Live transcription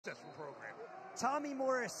successful program. Tommy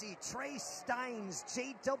Morrissey, Trey Steins,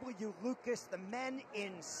 J.W. Lucas, the men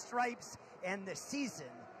in stripes, and the season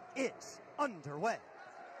is underway.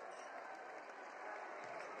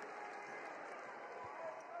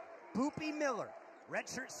 Boopy Miller,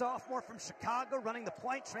 redshirt sophomore from Chicago, running the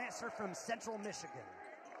point, transfer from Central Michigan.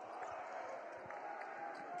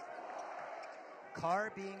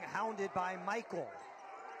 Carr being hounded by Michael.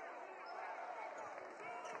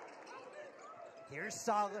 Here's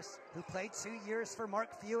Sallis, who played 2 years for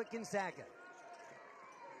Mark Few at Gonzaga.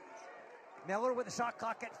 Miller with the shot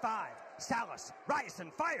clock at 5. Sallis, rise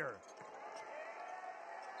and fire.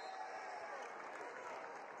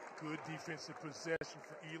 Good defensive possession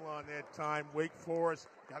for Elon that time. Wake Forest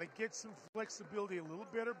got to get some flexibility, a little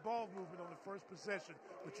better ball movement on the first possession,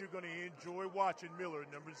 but you're going to enjoy watching Miller,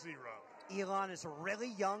 number 0. Elon is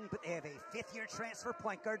really young, but they have a 5th-year transfer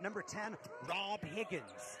point guard, number 10, Rob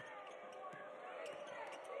Higgins.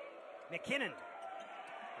 McKinnon.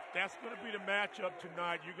 If that's going to be the matchup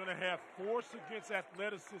tonight, you're going to have force against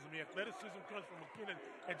athleticism. The athleticism comes from McKinnon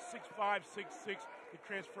at 6'5", 6'6". The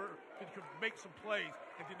transfer can make some plays.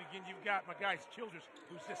 And then again, you've got my guy Hildreth,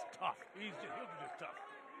 who's just tough. Hildreth is tough.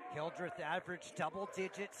 Hildreth averaged double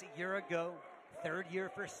digits a year ago. 3rd year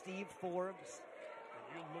for Steve Forbes.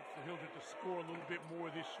 And you'll look for Hildreth to score a little bit more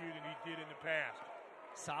this year than he did in the past.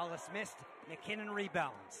 Sallis missed. McKinnon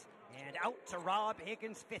rebounds. And out to Rob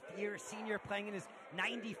Higgins, 5th-year senior, playing in his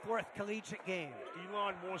 94th collegiate game.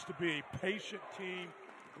 Elon wants to be a patient team.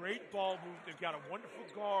 Great ball move. They've got a wonderful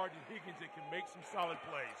guard in Higgins that can make some solid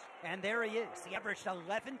plays. And there he is. He averaged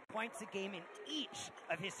 11 points a game in each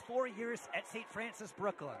of his 4 years at St. Francis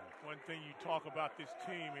Brooklyn. One thing you talk about this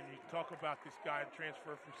team, and you talk about this guy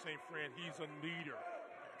transfer from St. Fran, he's a leader.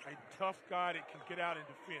 A tough guy that can get out and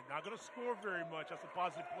defend. Not going to score very much. That's a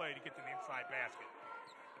positive play to get to the inside basket.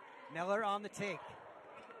 Miller on the take.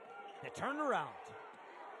 The turnaround.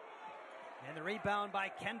 And the rebound by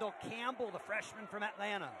Kendall Campbell, the freshman from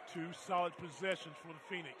Atlanta. 2 solid possessions for the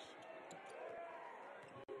Phoenix.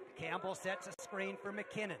 Campbell sets a screen for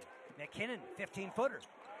McKinnon. McKinnon, 15-footer.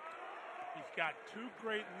 He's got 2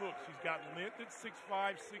 great looks. He's got length at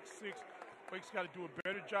 6'5", 6'6". Wake's got to do a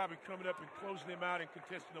better job of coming up and closing them out and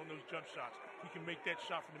contesting on those jump shots. He can make that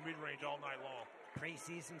shot from the mid-range all night long.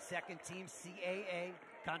 Preseason second-team CAA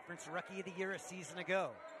Conference Rookie of the Year a season ago.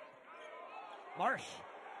 Marsh.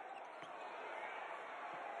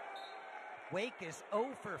 Wake is 0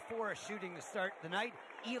 for 4 shooting to start the night.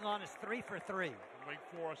 Elon is 3 for 3. Wake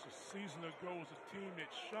Forest a season ago was a team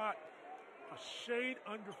that shot a shade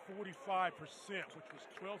under 45%, which was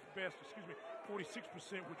 12th best, 46%,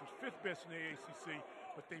 which was 5th best in the ACC.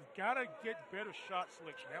 But they've got to get better shot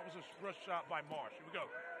selection. That was a rush shot by Marsh. Here we go.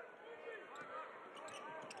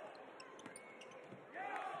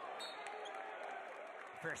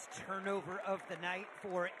 First turnover of the night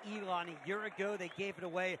for Elon. A year ago, they gave it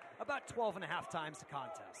away about 12.5 times the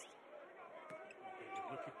contest.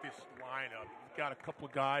 Look at this lineup. You've got a couple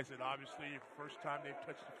of guys that obviously, first time they've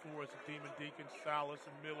touched the floor as the Demon Deacons, Sallis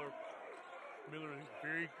and Miller. Miller is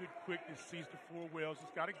very good quickness, sees the 4 wells.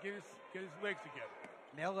 He's got to get his legs together.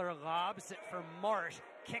 Miller lobs it for Marsh.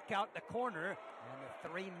 Kick out the corner. And the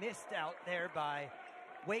 3 missed out there by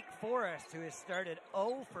Wake Forest, who has started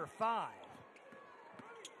 0 for 5.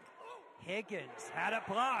 Higgins had it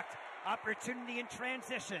blocked. Opportunity in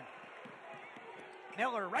transition.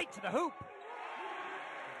 Miller right to the hoop.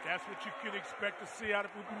 That's what you can expect to see out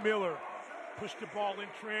of Miller. Push the ball in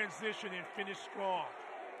transition and finish strong.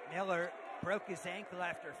 Miller broke his ankle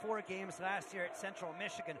after 4 games last year at Central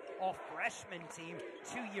Michigan, all freshman team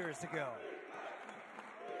 2 years ago.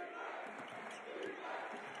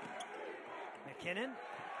 McKinnon.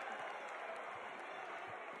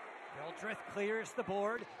 Hildreth clears the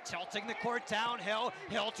board, tilting the court downhill.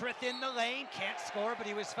 Hildreth in the lane, can't score, but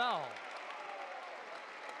he was fouled.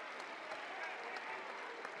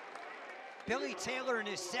 Billy Taylor in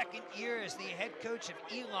his 2nd year as the head coach of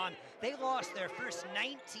Elon, they lost their first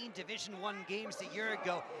 19 Division I games a year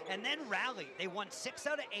ago and then rallied. They won 6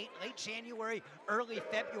 out of 8 late January, early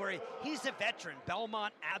February. He's a veteran,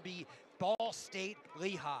 Belmont Abbey, Ball State,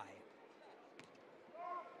 Lehigh.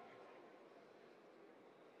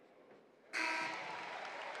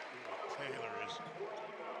 Taylor is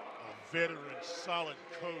a veteran, solid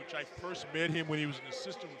coach. I first met him when he was an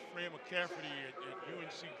assistant with Fran McCafferty at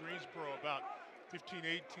UNC Greensboro about 15,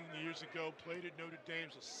 18 years ago. Played at Notre Dame.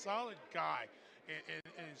 He's a solid guy, and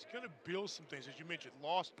he's going to build some things. As you mentioned,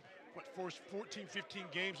 lost, first 14, 15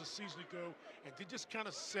 games a season ago, and they just kind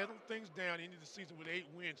of settled things down into the season with 8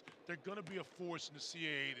 wins. They're going to be a force in the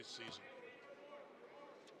CAA this season.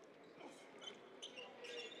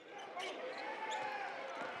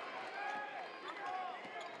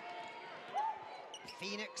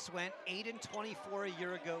 Phoenix went 8-24 a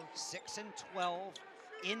year ago, 6-12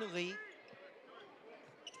 in league.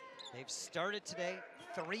 They've started today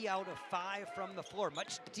 3 out of 5 from the floor,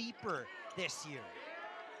 much deeper this year.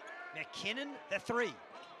 McKinnon, the 3.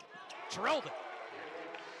 Drilled it.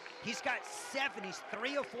 He's got 7. He's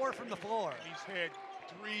 3 of 4 from the floor. He's had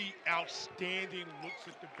 3 outstanding looks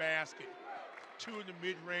at the basket. 2 in the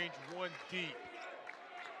mid-range, 1 deep.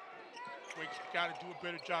 Wake's got to do a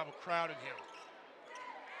better job of crowding him.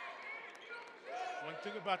 One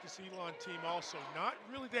thing about this Elon team also, not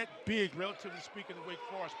really that big, relatively speaking, to Wake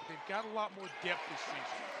Forest, but they've got a lot more depth this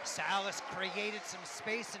season. Sallis created some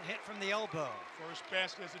space and hit from the elbow. First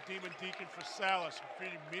basket as a Demon Deacon for Sallis,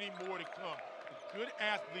 many more to come. A good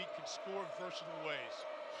athlete can score in versatile ways.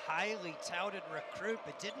 Highly touted recruit,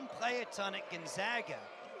 but didn't play a ton at Gonzaga.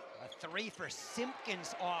 A 3 for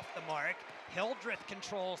Simpkins off the mark. Hildreth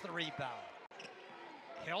controls the rebound.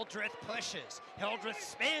 Hildreth pushes. Hildreth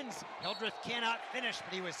spins. Hildreth cannot finish,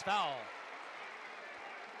 but he was fouled.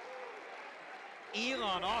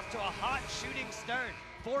 Elon off to a hot shooting start.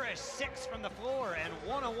 4 of 6 from the floor and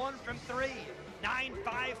 1 of 1 from 3.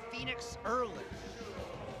 9-5 Phoenix early.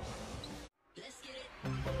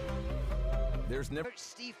 There's never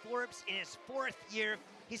Steve Forbes in his 4th year.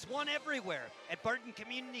 He's won everywhere at Barton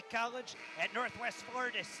Community College, at Northwest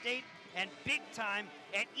Florida State, and big time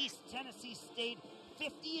at East Tennessee State.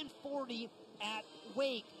 50-40 at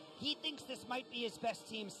Wake. He thinks this might be his best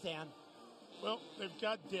team, Stan. Well, they've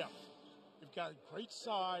got depth. They've got great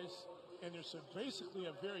size, and there's basically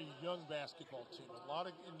a very young basketball team. A lot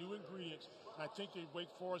of new ingredients. And I think that Wake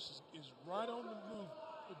Forest is right on the move.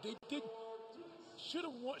 But they should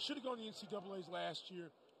have gone to the NCAAs last year.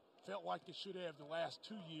 Felt like they should have the last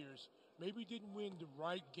 2 years. Maybe didn't win the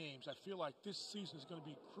right games. I feel like this season is going to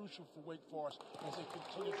be crucial for Wake Forest as they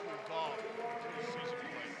continue to evolve through the season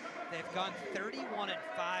play. They've gone 31-5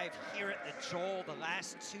 here at the Joel the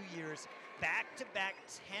last 2 years. Back-to-back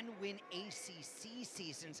 10-win ACC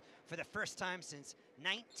seasons for the first time since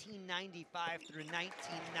 1995 through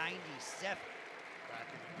 1997.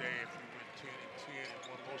 Back in the day, if you went 10-10 and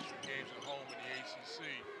won most of your games at home in the ACC,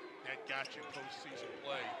 that got you postseason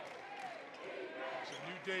play. It's a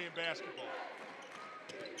new day in basketball.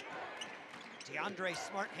 DeAndre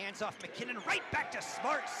Smart hands off McKinnon, right back to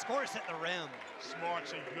Smart, scores at the rim.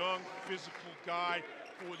 Smart's a young, physical guy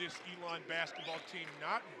for this Elon basketball team.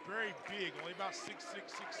 Not very big, only about 6'6",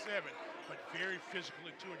 6'7", but very physical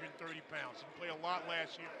at 230 pounds. He played a lot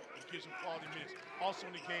last year and gives him quality minutes. Also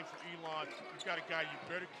in the game for Elon, you've got a guy you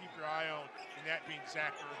better keep your eye on, and that being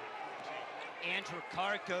Zach Irvin. Andrew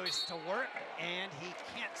Carr goes to work, and he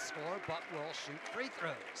can't score, but will shoot free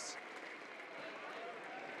throws.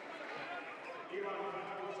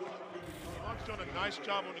 Elon's done a nice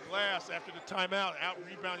job on the glass after the timeout,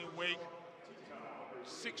 out-rebounding Wake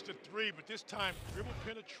 6-3, but this time dribble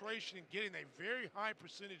penetration and getting a very high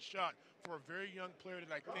percentage shot for a very young player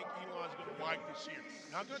that I think Elon's going to like this year.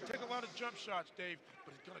 Not going to take a lot of jump shots, Dave,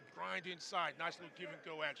 but he's going to grind inside. Nice little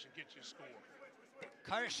give-and-go action, get you a score.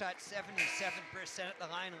 Carr shot 77% at the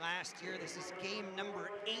line last year. This is game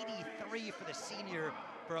number 83 for the senior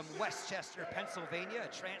from Westchester, Pennsylvania,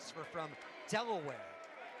 a transfer from Delaware.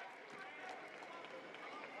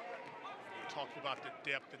 We talked about the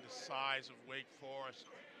depth and the size of Wake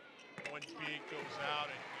Forest. One big goes out,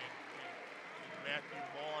 and Matthew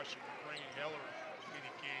Marsh, and bringing Heller in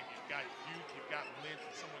the game. You've got youth, you've got length,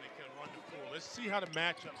 and someone that can run the floor. Let's see how the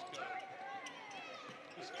matchups go.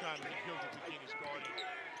 This time Hildreth again is guarding.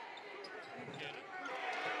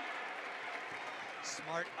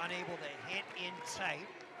 Smart unable to hit in tight.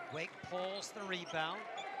 Wake pulls the rebound.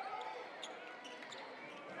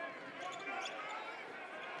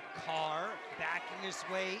 Carr backing his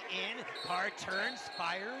way in. Carr turns,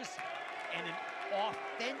 fires, and an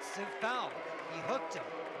offensive foul. He hooked him.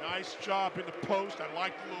 Nice job in the post. I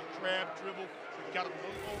like the little crab dribble. He got a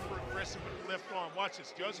little over-aggressive with the left arm. Watch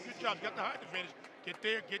this. He does a good job. He's got the height advantage. Get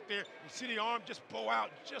there, get there. You see the arm just bow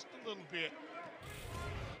out just a little bit.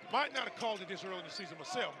 Might not have called it this early in the season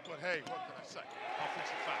myself, but hey, what can I say?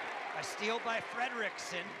 Offensive foul. A steal by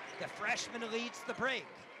Fredrickson. The freshman leads the break.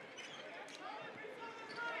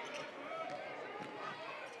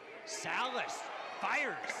 Sallis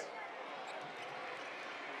fires.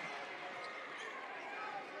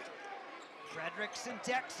 Fredrickson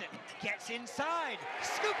decks it, gets inside,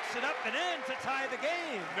 scoops it up and in to tie the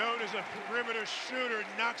game. Known as a perimeter shooter,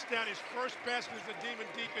 knocks down his first basket as a Demon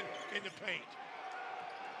Deacon in the paint.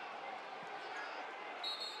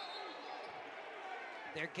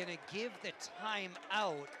 They're gonna give the time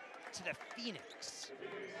out to the Phoenix.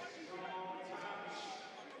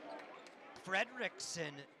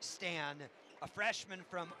 Fredrickson, Stan, a freshman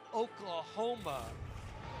from Oklahoma.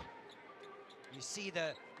 You see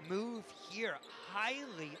the move here,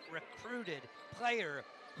 highly recruited player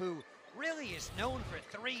who really is known for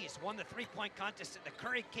threes, won the three-point contest at the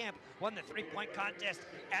Curry camp, won the three-point contest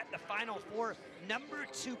at the Final Four, number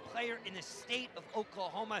 2 player in the state of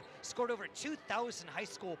Oklahoma, scored over 2,000 high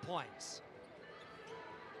school points.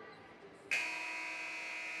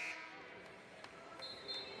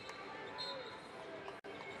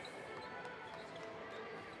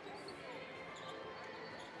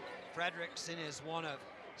 Fredrickson is one of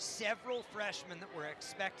several freshmen that we're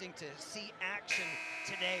expecting to see action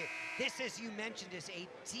today. This, as you mentioned, is a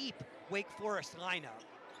deep Wake Forest lineup.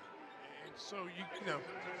 And so you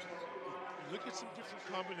look at some different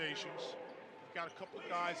combinations. You've got a couple of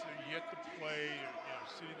guys that are yet to play, or,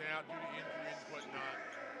 sitting out due to injury and whatnot.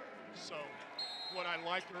 So what I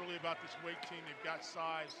liked early about this Wake team, they've got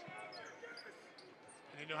size.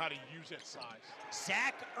 And they know how to use that size.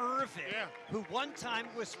 Zach Irvin, who one time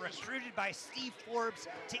was recruited by Steve Forbes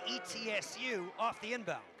to ETSU off the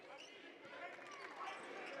inbound.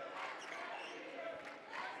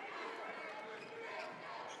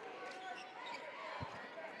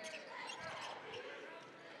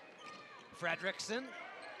 Fredrickson.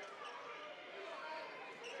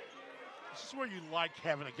 This is where you like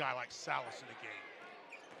having a guy like Sallis in the game.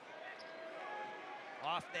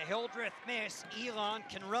 Off the Hildreth miss, Elon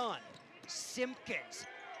can run. Simpkins,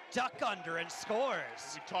 duck under and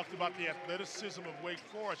scores. We talked about the athleticism of Wake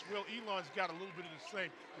Forest. Well, Elon's got a little bit of the same.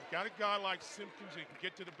 You've got a guy like Simpkins that can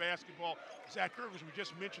get to the basketball. Zach Irvin, we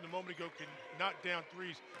just mentioned a moment ago, can knock down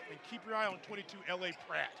threes. And keep your eye on 22, L.A.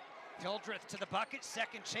 Pratt. Hildreth to the bucket,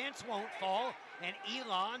 second chance won't fall. And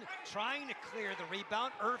Elon trying to clear the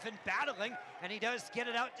rebound. Irvin battling, and he does get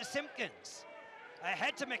it out to Simpkins.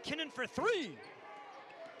 Ahead to McKinnon for 3.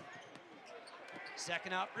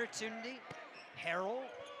 Second opportunity, Harrell,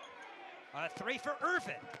 3 for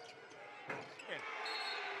Irvin.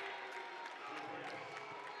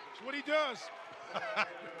 That's what he does. I'm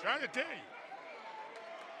trying to tell you.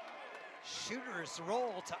 Shooters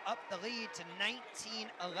roll to up the lead to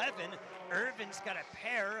 19-11. Irvin's got a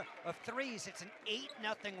pair of threes. It's an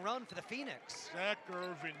 8-0 run for the Phoenix. Zach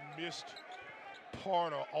Irvin missed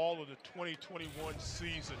part of all of the 2021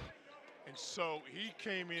 season. And so he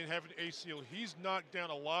came in having ACL. He's knocked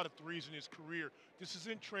down a lot of threes in his career. This is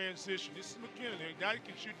in transition. This is McKinnon. Now he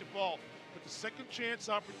can shoot the ball. But the second chance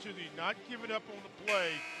opportunity, not giving up on the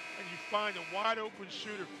play, and you find a wide open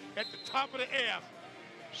shooter at the top of the F.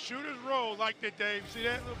 Shooters roll like that, Dave. See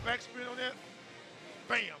that little backspin on that?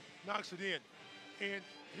 Bam, knocks it in. And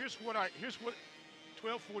here's what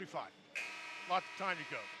 12:45. Lots of time to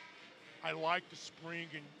go. I like the spring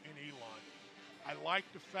in Elon. I like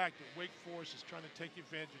the fact that Wake Forest is trying to take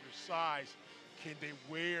advantage of their size. Can they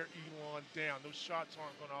wear Elon down? Those shots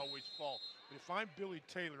aren't going to always fall. But if I'm Billy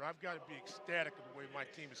Taylor, I've got to be ecstatic of the way my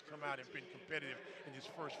team has come out and been competitive in his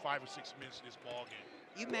first 5 or 6 minutes of this ballgame.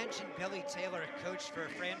 You mentioned Billy Taylor, coached for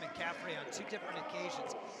Fran McCaffrey on 2 different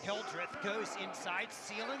occasions. Hildreth goes inside,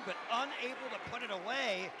 ceiling, but unable to put it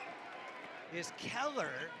away is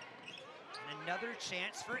Keller. And another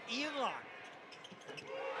chance for Elon.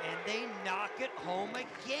 And they knock it home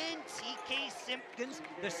again. TK Simpkins,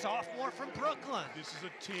 the sophomore from Brooklyn. This is a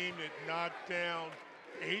team that knocked down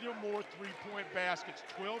 8 or more three-point baskets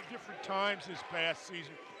 12 different times this past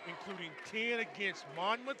season, including 10 against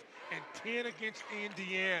Monmouth and 10 against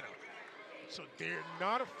Indiana. So they're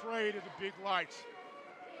not afraid of the big lights.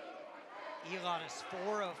 Elon is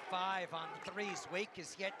 4 of 5 on threes. Wake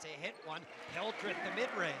is yet to hit one. Hildreth the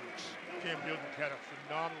mid-range. Cam Hildreth had a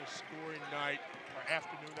phenomenal scoring night, or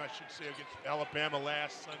afternoon, I should say, against Alabama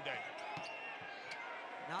last Sunday.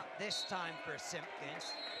 Not this time for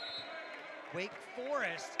Simpkins. Wake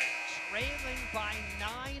Forest trailing by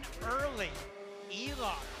 9 early.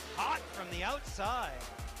 Elon hot from the outside.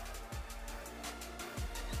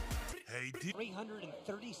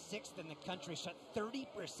 336th in the country, shot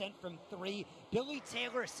 30% from 3. Billy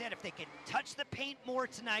Taylor said if they can touch the paint more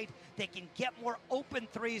tonight, they can get more open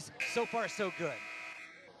threes. So far, so good.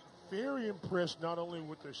 Very impressed not only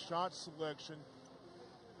with the shot selection,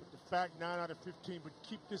 but the fact 9 out of 15, but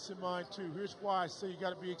keep this in mind too. Here's why I say you got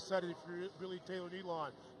to be excited if you're Billy Taylor and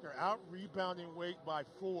Elon. They're out rebounding Wake by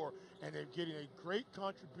 4, and they're getting a great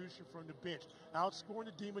contribution from the bench. Outscoring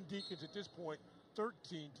the Demon Deacons at this point,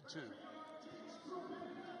 13-2.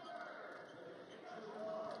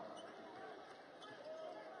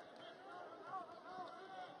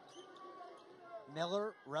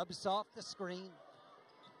 Miller rubs off the screen,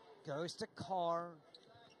 goes to Carr.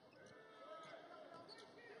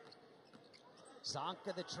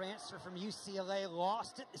 Zonka, the transfer from UCLA,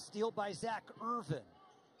 lost it. The steal by Zach Irvin.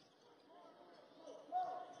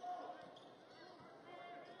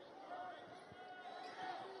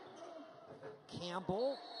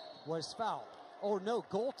 Campbell was fouled. Oh no,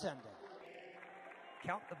 goaltending.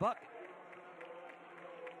 Count the bucket.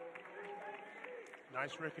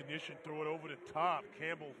 Nice recognition, throw it over the top.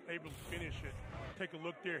 Campbell able to finish it. Take a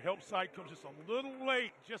look there. Help side comes just a little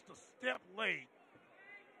late, just a step late.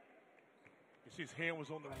 You see his hand was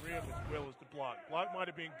on the rim as well as the block. Block might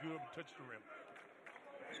have been good, but touched the rim.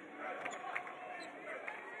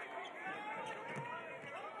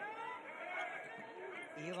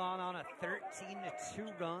 Elon on a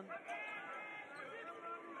 13-2 run.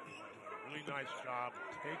 Really nice job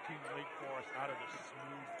of taking Wake Forest out of the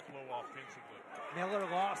smooth flow offensively. Miller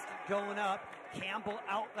lost it going up. Campbell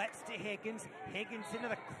outlets to Higgins. Higgins into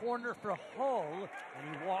the corner for Hull,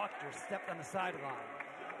 and he walked or stepped on the sideline.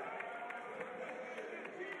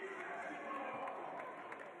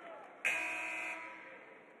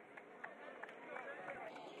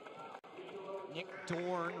 Nick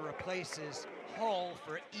Dorn replaces Hull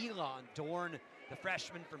for Elon. Dorn, the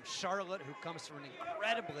freshman from Charlotte, who comes from an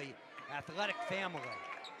incredibly athletic family.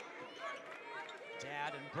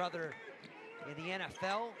 Dad and brother in the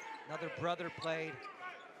NFL. Another brother played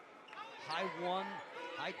high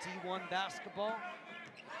D1 basketball.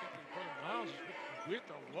 Brother Miles is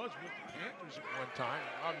was with the Panthers at one time.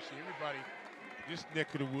 Obviously, everybody this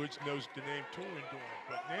neck of the woods knows the name Torin Dorn.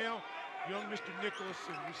 But now, young Mr. Nicholas,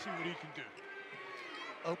 and we'll see what he can do.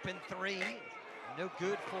 Open three, no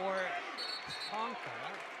good for Tonka.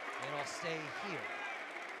 It'll stay here.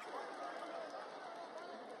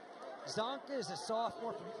 Zonka is a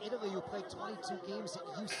sophomore from Italy who played 22 games at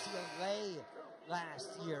UCLA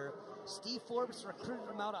last year. Steve Forbes recruited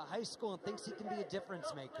him out of high school and thinks he can be a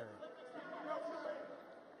difference maker.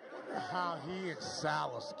 How he and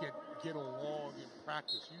Sallis get along in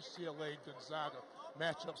practice. UCLA Gonzaga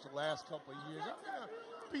matchups the last couple of years. I'm going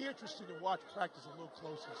to be interested to watch practice a little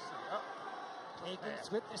closer.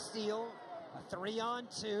 Higgins with the steal. A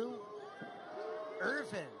 3-on-2.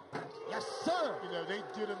 Irvin. Yes, sir. You know, they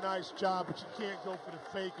did a nice job, but you can't go for the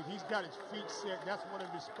fake, and he's got his feet set, and that's one of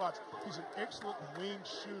his spots. He's an excellent wing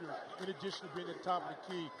shooter, in addition to being at the top of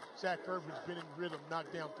the key. Zach Irvin's been in rhythm,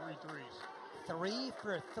 knocked down 3 threes. 3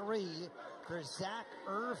 for 3 for Zach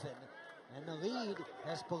Irvin, and the lead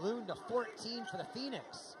has ballooned to 14 for the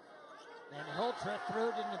Phoenix. And Hildreth threw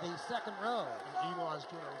it into the second row. And Elon's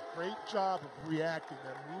doing a great job of reacting.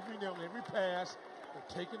 They're moving on every pass.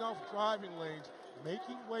 They're taking off driving lanes,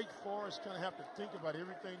 making Wake Forest kind of have to think about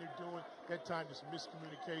everything they're doing. That time, just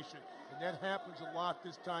miscommunication. And that happens a lot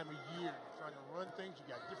this time of year. You're trying to run things, you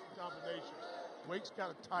got different combinations. Wake's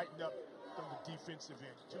got to tighten up from the defensive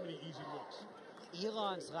end. Too many easy looks.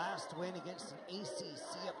 Elon's last win against an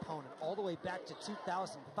ACC opponent all the way back to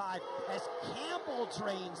 2005 as Campbell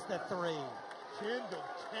drains the 3. Kendall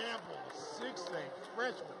Campbell, 6'8"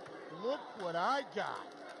 freshman. Look what I got.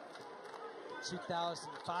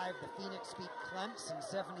 2005, the Phoenix beat Clemson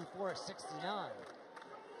 74-69.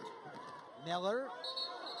 Miller.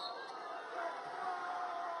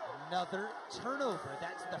 Another turnover.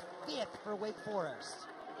 That's the 5th for Wake Forest.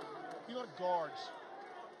 Elon guards,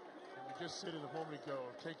 and we just said it a moment ago,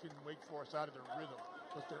 are taking Wake Forest out of their rhythm,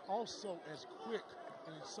 but they're also as quick,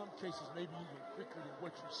 and in some cases maybe even quicker than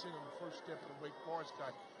what you're seeing on the first step of the Wake Forest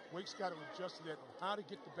guy. Wake's got to adjust to that on how to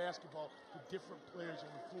get the basketball to different players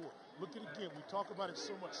on the floor. Look at it again, we talk about it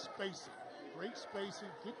so much, spacing. Great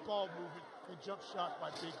spacing, good ball movement, and jump shots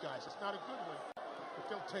by big guys. It's not a good one, but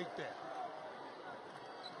they'll take that.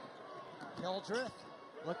 Hildreth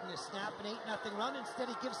looking to snap an 8-0 run. Instead,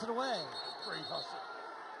 he gives it away. Great hustle.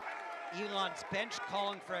 Elon's bench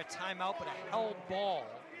calling for a timeout, but a held ball.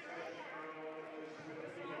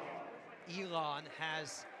 Elon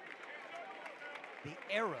has the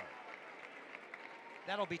arrow.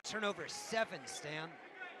 That'll be turnover 7, Stan.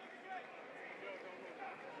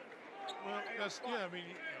 Well, I mean,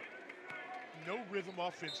 no rhythm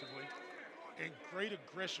offensively and great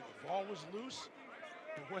aggression. The ball was loose,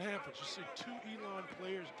 and what happens? You see 2 Elon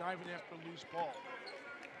players diving after a loose ball.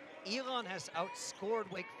 Elon has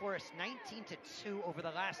outscored Wake Forest 19-2 over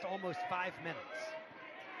the last almost 5 minutes.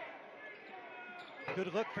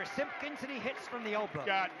 Good look for Simpkins, and he hits from the elbow.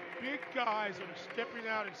 Got big guys that are stepping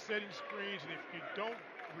out and setting screens, and if you don't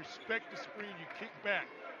respect the screen, you kick back.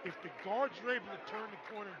 If the guards are able to turn the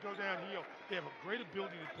corner and go downhill, they have a great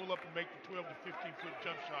ability to pull up and make the 12 to 15-foot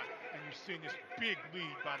jump shot, and you're seeing this big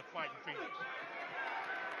lead by the Fighting Phoenix.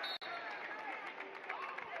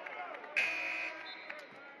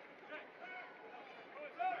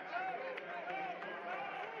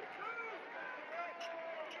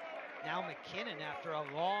 Now McKinnon, after a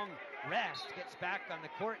long rest, gets back on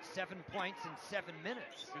the court, 7 points in 7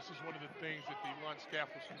 minutes. This is one of the things that the Elon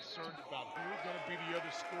staff was concerned about. Who are going to be the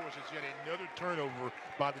other scorers? It's yet another turnover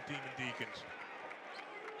by the Demon Deacons.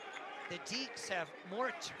 The Deacs have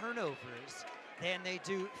more turnovers than they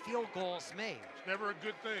do field goals made. It's never a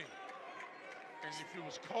good thing. And if it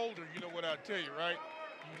was colder, you know what I'd tell you, right?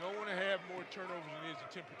 You don't want to have more turnovers than is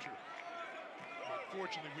the temperature.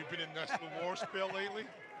 Unfortunately, we've been in this little war spell lately.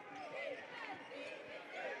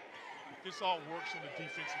 This all works on the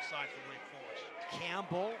defensive side for Wake Forest.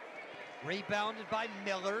 Campbell, rebounded by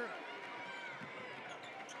Miller.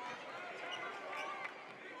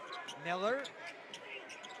 Miller.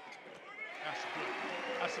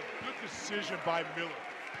 That's a good decision by Miller.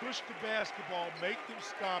 Push the basketball, make them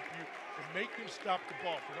stop you, and make them stop the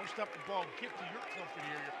ball. If they don't stop the ball, get to your comfort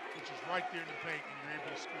area, which is right there in the paint, and you're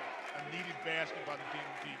able to score. A needed basket by the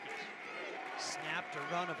Demon Deacons. Snapped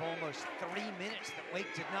a run of almost 3 minutes that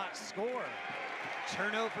Wake did not score.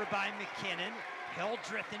 Turnover by McKinnon.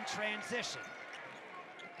 Hildreth in transition.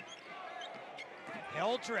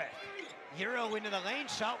 Hildreth, Euro into the lane,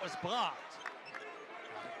 shot was blocked.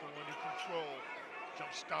 Go under control.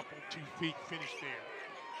 Jump stop on 2 feet, finish there.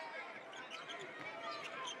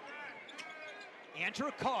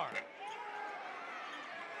 Andrew Carr.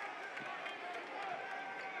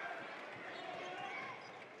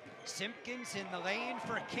 Simpkins in the lane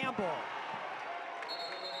for Campbell.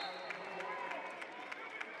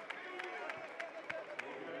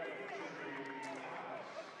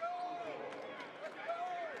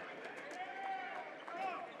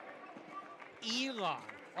 Elon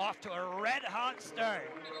off to a red-hot start.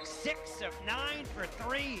 6 of 9 for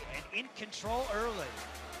 3 and in control early.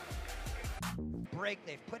 Break,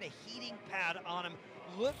 they've put a heating pad on him.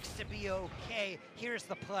 Looks to be okay. Here's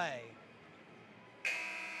the play.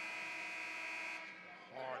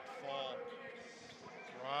 Hard fall.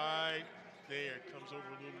 Right there. Comes over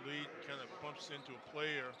a little lead, kind of bumps into a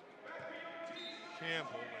player.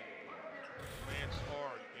 Campbell and lands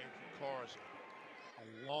hard. Andrew Carr is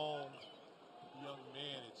a long young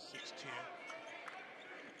man at 6'10".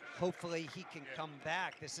 Hopefully he can come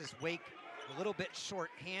back. This is Wake a little bit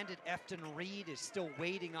short-handed. Efton Reed is still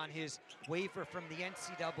waiting on his waiver from the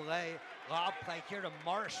NCAA. Lob play here to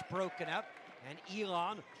Marsh, broken up, and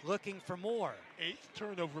Elon looking for more. 8th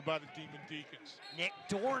turnover by the Demon Deacons. Nick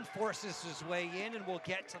Dorn forces his way in and will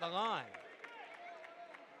get to the line.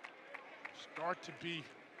 Start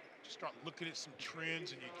looking at some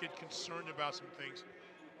trends, and you get concerned about some things.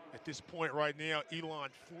 At this point right now, Elon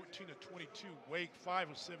 14 of 22, Wake 5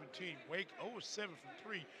 of 17, Wake 0 of 7 from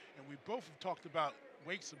 3, and we both have talked about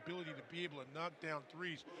Wake's ability to be able to knock down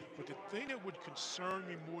threes. But the thing that would concern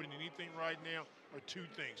me more than anything right now are 2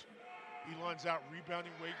 things. Elon's out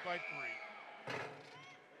rebounding Wake by 3,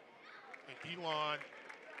 and Elon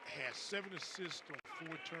has 7 assists on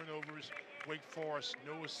 4 turnovers. Wake Forest,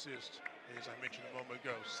 no assists, and as I mentioned a moment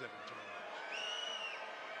ago, 7 turnovers.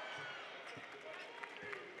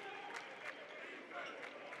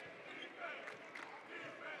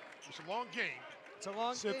 It's a long game. It's a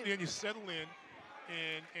long game. And you settle in,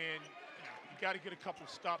 and you got to get a couple of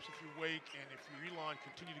stops if you're Wake, and if you're Elon,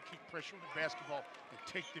 continue to keep pressure on the basketball and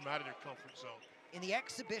take them out of their comfort zone. In the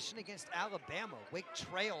exhibition against Alabama, Wake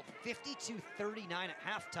trailed 52-39 at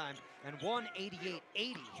halftime and won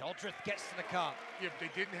 88-80. Hildreth gets to the cup. If they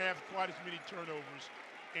didn't have quite as many turnovers,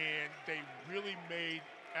 and they really made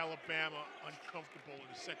Alabama uncomfortable in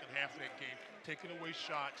the second half of that game, taking away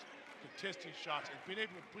shots, contesting shots, and being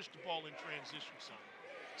able to push the ball in transition some.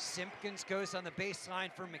 Simpkins goes on the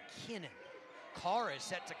baseline for McKinnon. Carr is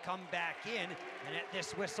set to come back in, and at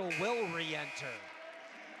this whistle will re-enter.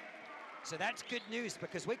 So that's good news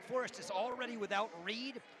because Wake Forest is already without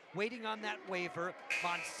Reed, waiting on that waiver.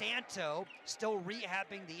 Monsanto still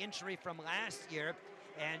rehabbing the injury from last year,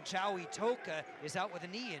 and Joey Toka is out with a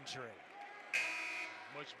knee injury.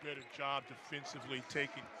 Much better job defensively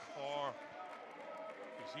taking Carr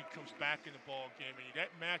as he comes back in the ball game. And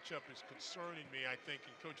that matchup is concerning me, I think,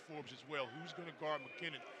 and Coach Forbes as well. Who's going to guard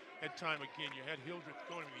McKinnon? That time again, you had Hildreth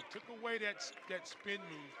going. He took away that spin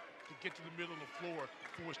move to get to the middle of the floor,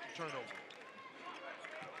 forced the turnover.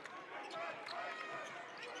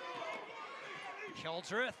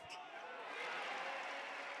 Hildreth.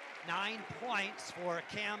 9 points for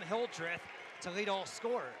Cam Hildreth to lead all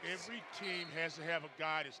scorers. Every team has to have a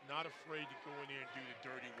guy that's not afraid to go in there and do the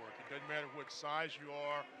dirty work. It doesn't matter what size you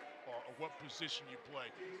are or what position you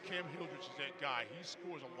play. Cam Hildreth is that guy. He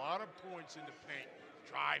scores a lot of points in the paint,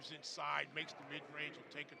 drives inside, makes the mid-range,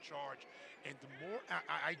 will take a charge. And the more,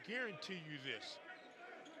 I guarantee you this,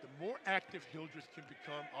 the more active Hildreth can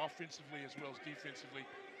become offensively as well as defensively,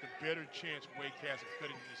 the better chance Wake has of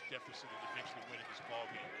cutting this deficit and eventually winning this ball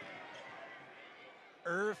game.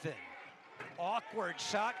 Irvin, awkward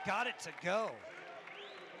shot, got it to go.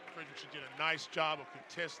 Frederickson did a nice job of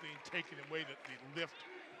contesting, taking away the lift.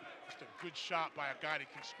 Just a good shot by a guy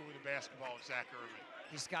that can score the basketball, Zach Irvin.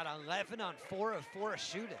 He's got 11 on 4 of 4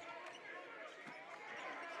 shooting.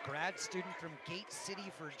 Grad student from Gate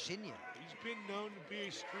City, Virginia. He's been known to be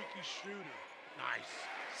a streaky shooter. Nice.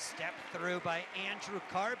 Step through by Andrew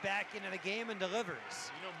Carr, back into the game and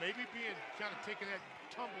delivers. You know, maybe being kind of taking that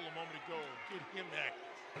tumble a moment ago did him that.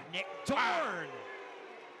 Nick Dorn.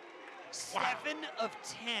 7 of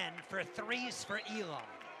 10 for threes for Elon.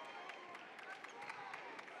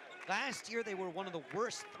 Last year, they were one of the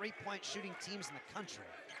worst three-point shooting teams in the country.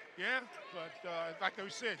 Yeah, but like I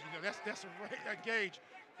said, you know, that's a gauge.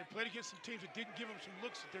 They played against some teams that didn't give them some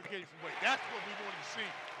looks that they're getting from Wake. That's what we wanted to see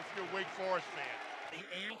if you're a Wake Forest fan. The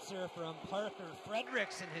answer from Parker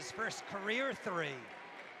Fredericks in his first career three.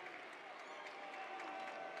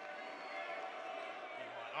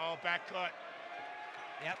 Oh, back cut.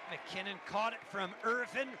 Yep, McKinnon caught it from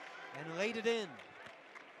Irvin and laid it in.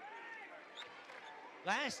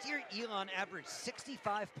 Last year, Elon averaged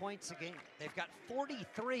 65 points a game. They've got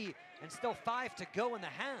 43 and still 5 to go in the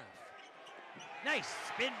half. Nice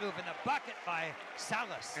spin move in the bucket by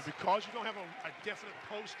Sallis. And because you don't have a definite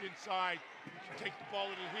post inside, you can take the ball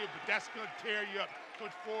to the hill, but that's going to tear you up.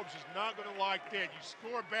 Coach Forbes is not going to like that. You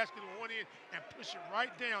score a basket on one end and push it right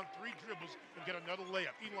down, 3 dribbles, and get another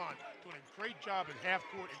layup. Elon doing a great job in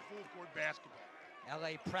half-court and full-court basketball.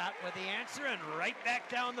 L.A. Pratt with the answer, and right back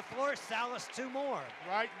down the floor, Sallis 2 more.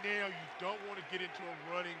 Right now, you don't want to get into a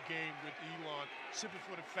running game with Elon, simply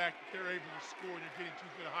for the fact that they're able to score and they're getting too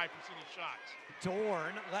good a high percentage shots.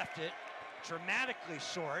 Dorn left it dramatically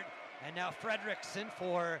short, and now Frederickson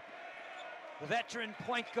for the veteran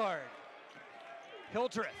point guard.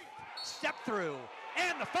 Hildreth, step through,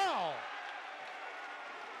 and the foul.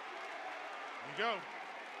 There you go.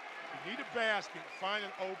 You need a basket, find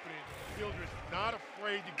an opening. Hildreth not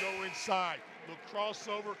afraid to go inside. Little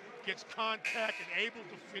crossover, gets contact, and able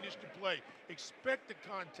to finish the play. Expect the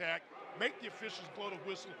contact, make the officials blow the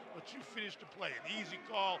whistle, but you finish the play. An easy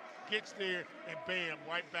call, gets there, and bam,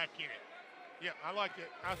 right back in it. Yeah, I like it.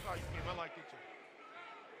 I saw you game. I like it too.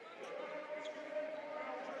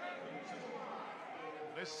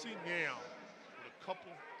 Let's see now, with a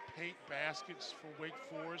couple paint baskets for Wake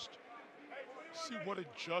Forest, see what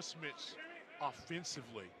adjustments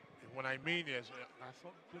offensively. And what I mean is, I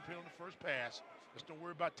thought good hit on the first pass. Just don't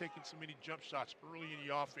worry about taking so many jump shots early in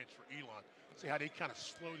the offense for Elon. See how they kind of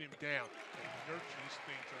slowed him down and nurture this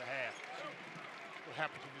thing to the half. See what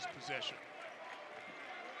happens in this possession.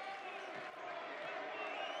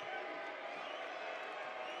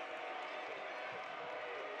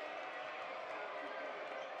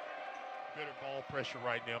 Better ball pressure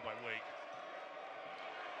right now by Wake.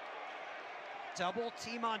 Double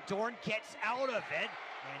team on Dorn, gets out of it,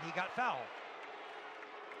 and he got fouled.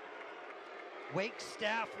 Wake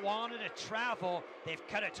staff wanted to travel. They've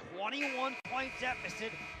cut a 21-point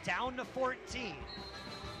deficit down to 14.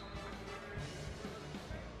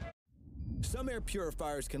 Some air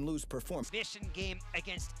purifiers can lose performance. Mission game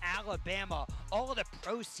against Alabama. All of the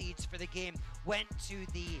proceeds for the game went to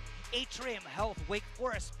the Atrium Health Wake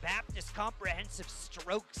Forest Baptist Comprehensive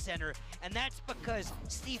Stroke Center. And that's because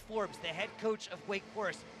Steve Forbes, the head coach of Wake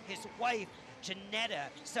Forest, his wife, Janetta,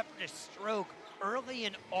 suffered a stroke early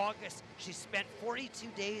in August. She spent 42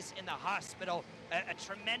 days in the hospital, a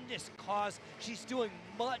tremendous cause. She's doing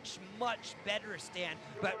much, much better, Stan.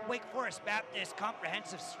 But Wake Forest Baptist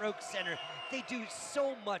Comprehensive Stroke Center, they do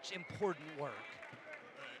so much important work.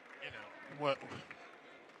 You know, what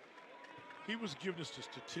he was giving us the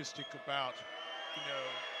statistic about, you know,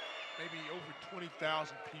 maybe over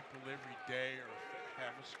 20,000 people every day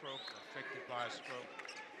have a stroke or affected by a stroke.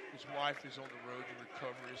 His wife is on the road to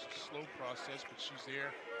recovery. It's a slow process, but she's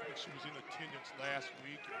there. I think she was in attendance last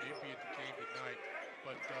week and may be at the game tonight.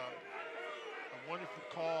 But a wonderful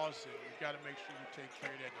cause, and we've got to make sure we take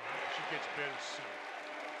care of that. She gets better soon.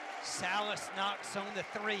 Sallis knocks home the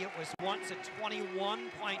 3. It was once a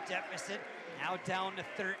 21-point deficit, now down to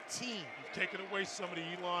 13. You've taken away some of the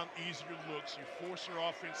Elon easier looks. You force her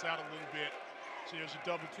offense out a little bit. So there's a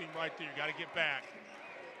double team right there. You got to get back.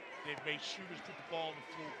 They've made shooters put the ball on the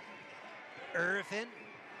floor. Irvin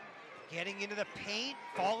getting into the paint,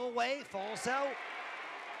 fall away, falls out.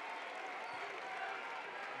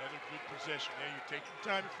 Another good possession. There you take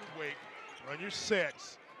your time if you Wake, run your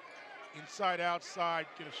sets, inside, outside,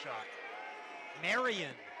 get a shot.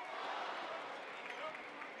 Marion.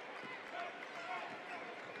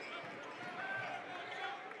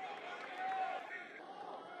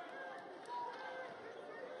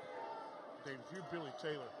 Dave, if you're Billy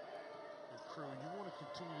Taylor and crew, you want to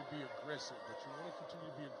continue to be aggressive, but you want to continue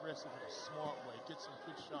to be aggressive in a smart way. Get some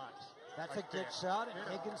good shots. That's like a good shot, and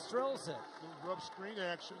Higgins drills it. Little rub screen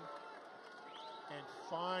action and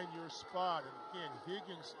find your spot. And again,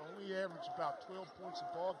 Higgins only averaged about 12 points a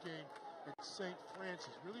ball game at St.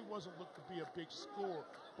 Francis. Really wasn't looked to be a big scorer,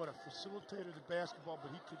 but a facilitator of the basketball,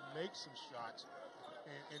 but he could make some shots.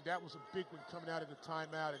 And that was a big one coming out of the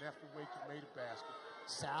timeout, and after Wake had made a basket.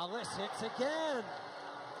 Sallis hits again.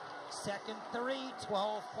 Second three,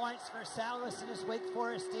 12 points for Sallis in his Wake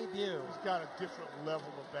Forest debut. He's got a different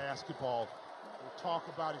level of basketball. We'll talk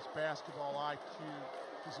about his basketball IQ,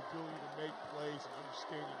 his ability to make plays and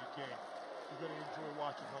understanding the game. You're going to enjoy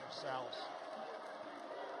watching Hunter Sallis.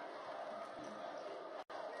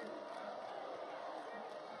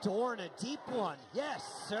 Dorn, a deep one. Yes,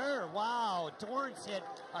 sir. Wow. Dorn's hit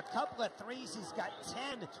a couple of threes. He's got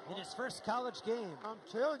 10 in his first college game. I'm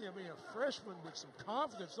telling you, I mean, a freshman with some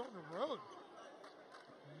confidence on the road.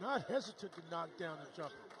 Not hesitant to knock down the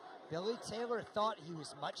jumper. Billy Taylor thought he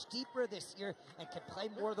was much deeper this year and could play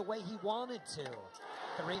more the way he wanted to.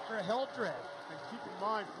 Three for Hildreth. And keep in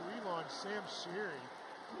mind, for Elon, Sam Sherry,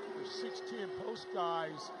 the 6'10" post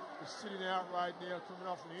guys, is sitting out right now, coming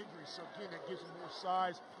off an injury. So again, that gives him more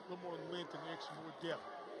size, a little more length, and extra more depth.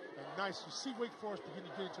 And nice, you see Wake Forest begin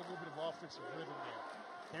to get into a little bit of offensive rhythm now.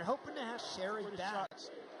 They're hoping to have Sherry back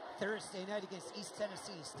Thursday night against East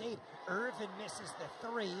Tennessee State. Irvin misses the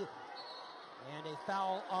three, and a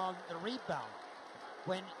foul on the rebound.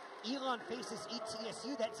 When Elon faces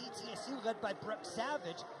ETSU, that's ETSU led by Brooks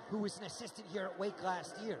Savage, who was an assistant here at Wake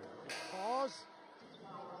last year. Because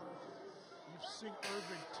you've seen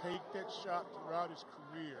Irvin take that shot throughout his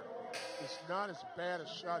career. It's not as bad a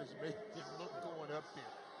shot as making it look going up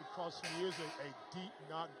there, because he is a deep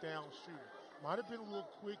knockdown shooter. Might have been a little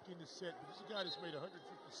quick in the set, but he's a guy that's made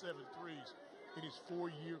 157 threes in his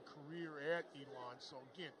 4-year career at Elon. So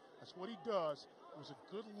again, that's what he does. It was a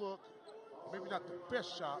good look. Maybe not the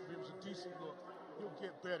best shot, but it was a decent look. He'll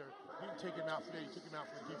get better. He didn't take him out for that. He took him out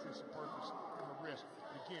for a defensive purpose and a risk.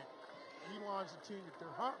 But again, Elon's a team that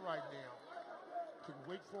they're hot right now. Can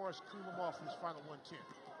Wake Forest cream them off in his final 110?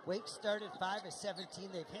 Wake started 5 of 17.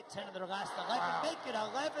 They've hit 10 of their last 11. Make it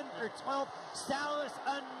 11 for 12. Sallis,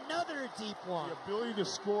 another deep one. The ability to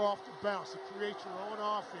score off the bounce, to create your own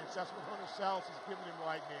offense. That's what Hunter Sallis is giving him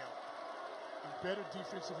right now. And better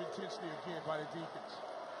defensive intensity again by the Deacons.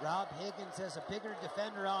 Rob Higgins has a bigger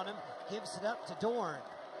defender on him. Gives it up to Dorn.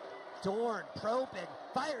 Dorn probing.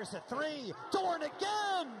 Fires a three. Dorn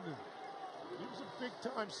again. He was a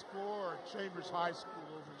big-time scorer at Chambers High School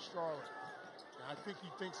over in Charlotte. I think he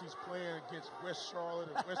thinks he's playing against West Charlotte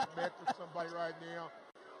or West Met or somebody right now,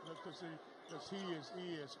 because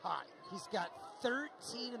he is hot. He's got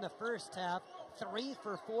 13 in the first half, 3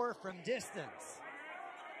 for 4 from distance.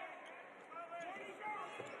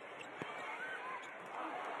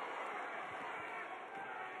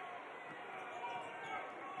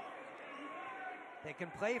 They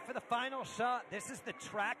can play for the final shot. This is the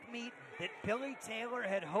track meet that Billy Taylor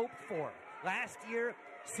had hoped for. Last year,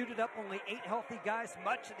 suited up only 8 healthy guys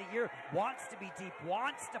much of the year, wants to be deep,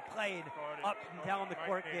 wants to play up and down the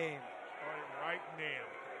court game. Started right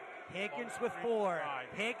now. Higgins with 4,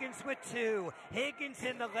 Higgins with 2, Higgins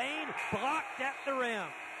in the lane, blocked at the rim.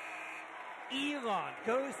 Elon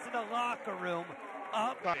goes to the locker room,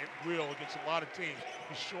 up. It will against a lot of teams.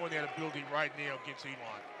 He's showing that ability right now against Elon.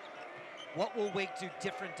 What will Wake do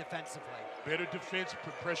different defensively? Better defense,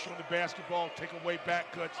 put pressure on the basketball, take away back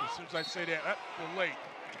cuts. As soon as I say that, we're late.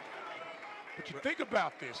 But you think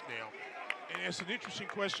about this now, and it's an interesting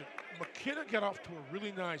question. McKenna got off to a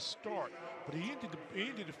really nice start, but he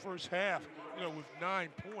ended the first half, with 9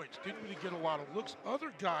 points. Didn't really get a lot of looks.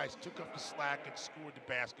 Other guys took up the slack and scored the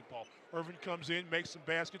basketball. Irvin comes in, makes some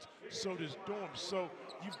baskets. So does Dorm. So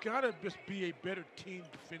you've got to just be a better team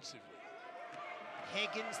defensively.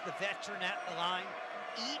 Higgins, the veteran at the line.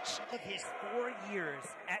 Each of his 4 years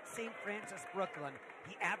at St. Francis, Brooklyn,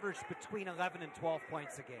 he averaged between 11 and 12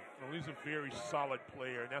 points a game. Well, he's a very solid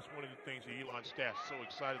player, and that's one of the things the Elon staff is so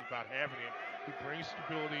excited about having him. He brings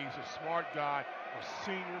stability. He's a smart guy, a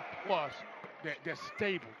senior plus that's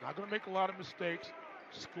stable. Not going to make a lot of mistakes.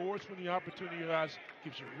 Scores when the opportunity arises.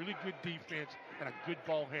 Gives you really good defense and a good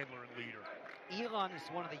ball handler and leader. Elon is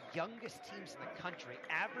one of the youngest teams in the country,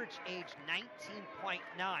 average age 19.9,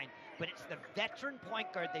 but it's the veteran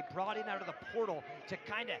point guard they brought in out of the portal to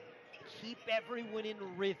kind of keep everyone in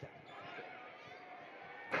rhythm.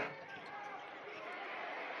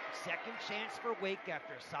 Second chance for Wake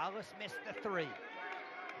after Sallis missed the 3.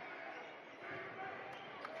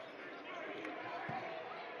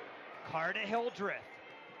 Carr to Hildreth.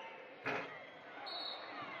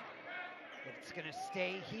 but it's going to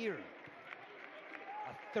stay here.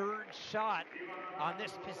 A third shot on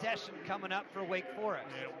this possession coming up for Wake Forest.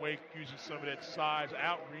 And Wake using some of that size,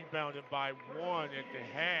 out-rebounded by 1 at the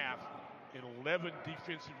half. And 11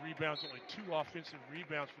 defensive rebounds, only 2 offensive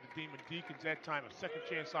rebounds for the Demon Deacons that time. A second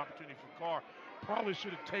chance opportunity for Carr. Probably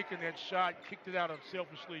should have taken that shot, kicked it out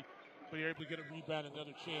unselfishly, but they're able to get a rebound,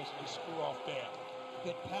 another chance, and they score off that.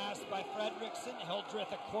 Good pass by Fredrickson.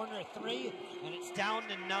 Hildreth a corner 3, and it's down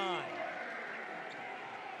to 9.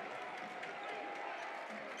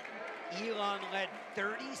 Elon led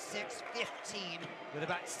 36-15 with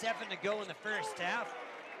about 7 to go in the first half.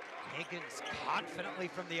 Higgins confidently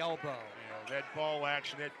from the elbow. You know, that ball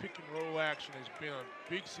action, that pick and roll action has been a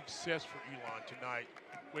big success for Elon tonight.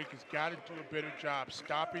 Wake has got to do a better job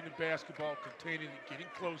stopping the basketball, containing it, getting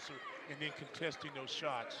closer, and then contesting those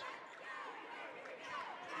shots.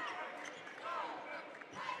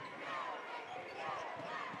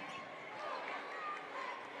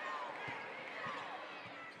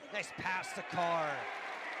 Nice pass to Carr.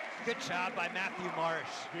 Good job by Matthew Marsh.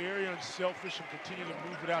 Very unselfish and continue to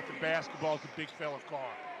move it out the basketball to big fella Carr.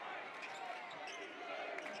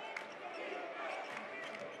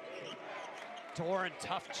 Doran,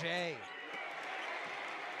 tough J. A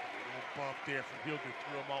little bump there from Hildreth,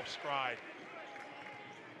 threw him off stride.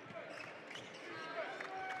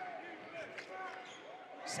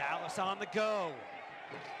 Sallis on the go.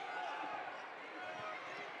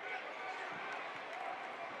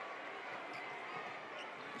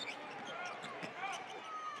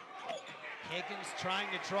 Higgins trying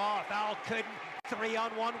to draw a foul, couldn't.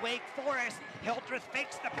 3-on-1 Wake Forest. Hildreth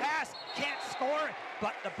fakes the pass, can't score,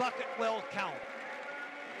 but the bucket will count.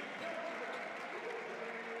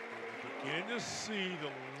 Beginning to see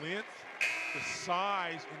the length, the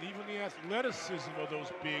size, and even the athleticism of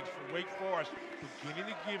those bigs for Wake Forest.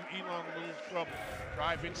 Beginning to give Elon a little trouble.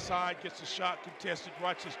 Drive inside, gets the shot contested.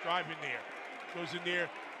 Watch this drive in there. Goes in there,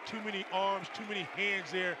 too many arms, too many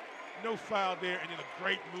hands there. No foul there, and then a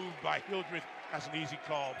great move by Hildreth. That's an easy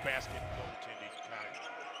call, basket, goaltending.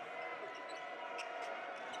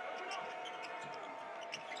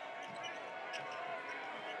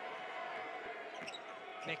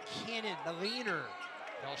 McKinnon, the leaner,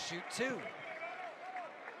 they'll shoot 2. You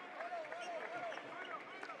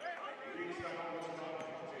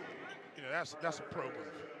know, that's a pro move.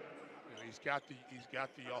 You know, he's got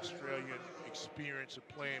the Australian experience of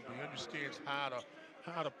playing, but he understands how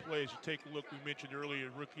to play. As you take a look, we mentioned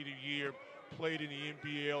earlier, rookie of the year, played in the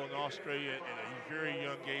NBL in Australia at a very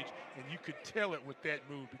young age, and you could tell it with that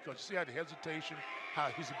move because you see how the hesitation, how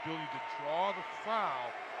his ability to draw the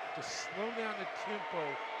foul, to slow down the tempo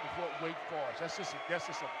of what Wake Forest. That's just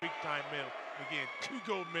a big-time medal. Again, 2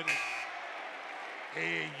 gold medals,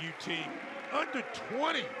 AAU team, under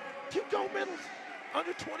 20, 2 gold medals,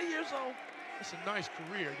 under 20 years old. That's a nice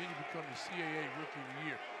career. Then you become the CAA Rookie of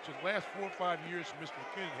the Year. So the last 4 or 5 years for Mr.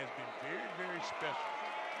 McKinnon has been very, very special.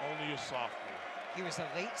 Only a sophomore. He was a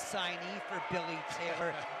late signee for Billy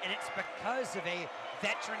Taylor, and it's because of a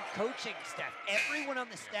veteran coaching staff. Everyone on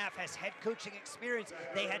the staff has head coaching experience.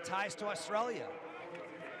 They had ties to Australia.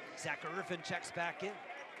 Zach Irvin checks back in.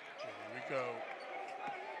 Here we go.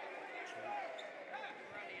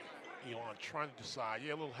 Elon trying to decide, a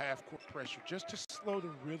little half-court pressure just to slow the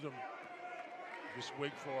rhythm of this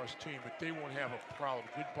Wake Forest team, but they won't have a problem.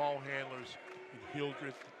 Good ball handlers in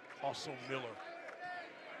Hildreth, also Miller.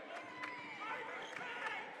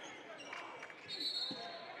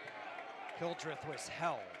 Hildreth was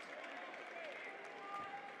held.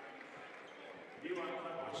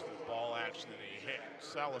 Watch the ball action, and he had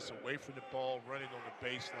Sallis away from the ball, running on the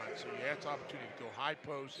baseline. So he had the opportunity to go high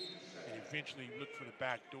post and eventually look for the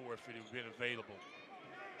back door if it had been available.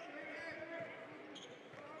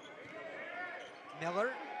 Miller.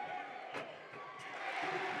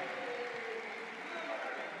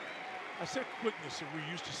 That's that quickness that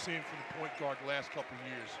we're used to seeing from the point guard the last couple of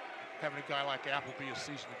years. Having a guy like Appleby a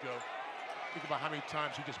season ago. Think about how many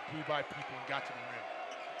times he just blew by people and got to the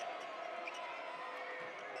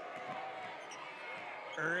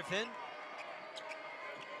rim. Irvin.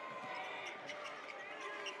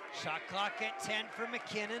 Shot clock at 10 for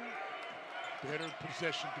McKinnon. Better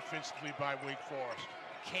possession defensively by Wake Forest.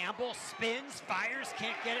 Campbell spins, fires,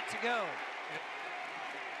 can't get it to go.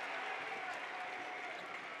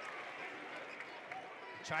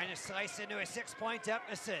 Trying to slice into a 6-point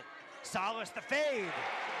deficit. Sallis the fade.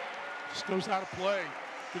 Just knows how to play.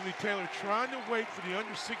 Billy Taylor trying to wait for the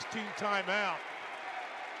under 16 timeout.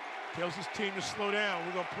 Tells his team to slow down.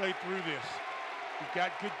 We're going to play through this. We've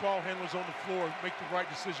got good ball handlers on the floor. Make the right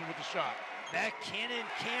decision with the shot. McKinnon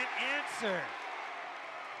can't answer.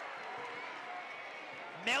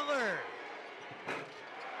 Miller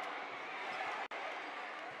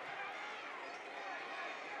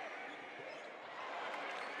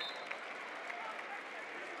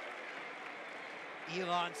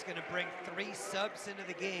Elon's going to bring 3 subs into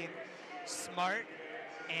the game. Smart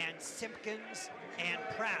and Simpkins and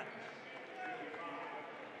Pratt.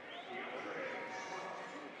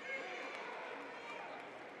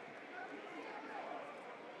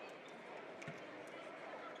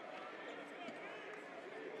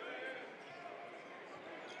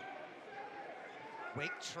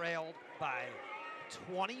 Wake trailed by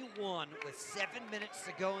 21 with 7 minutes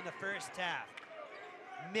to go in the first half.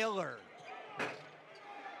 Miller.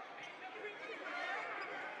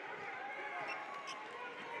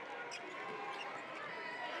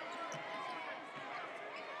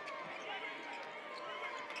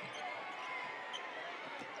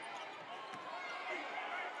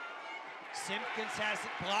 Simpkins has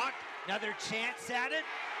it blocked. Another chance at it.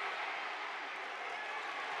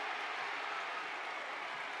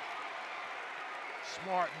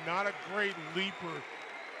 Smart, not a great leaper.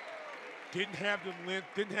 Didn't have the length,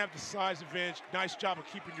 didn't have the size advantage. Nice job of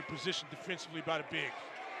keeping your position defensively by the big.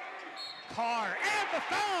 Carr and the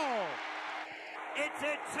foul. It's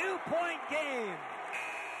a 2-point game.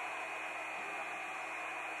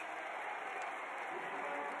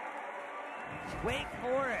 Wake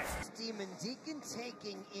Forest Demon Deacon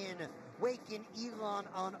taking in Wake and Elon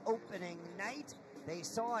on opening night. They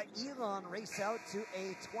saw Elon race out to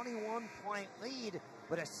a 21-point lead,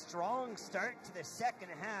 but a strong start to the second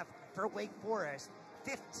half for Wake Forest,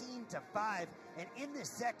 15-5. And in the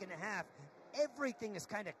second half, everything has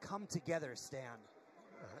kind of come together, Stan.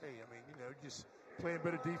 Hey, I mean, you know, just playing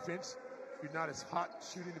better defense. You're not as hot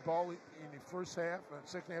shooting the ball in the first half,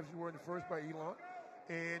 second half as you were in the first by Elon.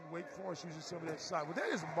 And Wake Forest using some of that side. Well, that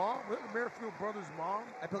is mom. Was that the Merrifield brothers' mom?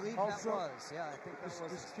 I believe also, that was. Yeah, I think that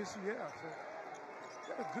was. This Kissy, yeah. So,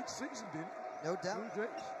 had a good season, didn't it? No doubt.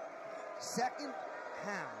 Second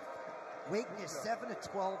half, Wake is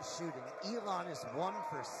 7-12 shooting. Elon is 1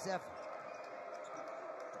 for 7.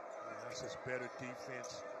 Yeah, that's just better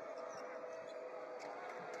defense.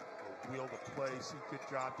 Wheel the play. See, good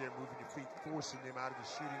job there, moving your feet, forcing them out of the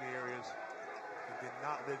shooting areas. And then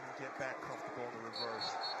not letting them get back comfortable in the reverse.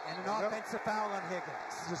 And an offensive foul on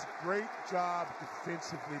Higgins. Just great job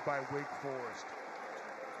defensively by Wake Forest.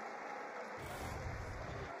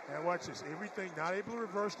 Now watch this. Everything, not able to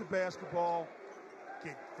reverse the basketball.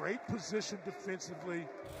 Get great position defensively.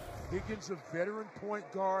 Higgins, a veteran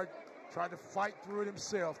point guard, tried to fight through it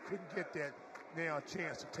himself. Couldn't get that. Now a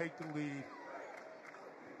chance to take the lead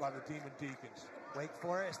by the Demon Deacons. Wake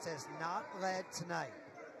Forest has not led tonight.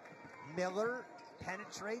 Miller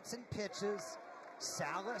penetrates and pitches.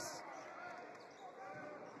 Sallis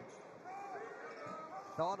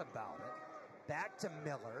thought about it. Back to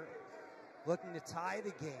Miller, looking to tie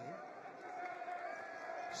the game.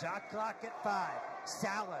 Shot clock at 5.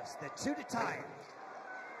 Sallis, the 2 to tie it.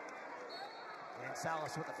 And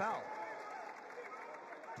Sallis with the foul.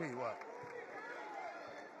 Tell you what,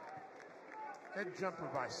 that jumper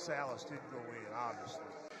by Sallis didn't go in, obviously.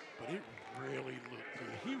 But it really looked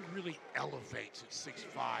good. He really elevates at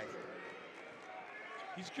 6'5".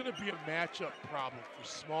 He's going to be a matchup problem for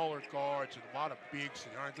smaller guards and a lot of bigs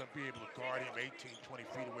that aren't going to be able to guard him 18, 20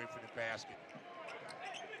 feet away from the basket.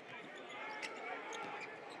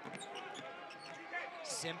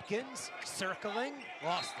 Simpkins circling,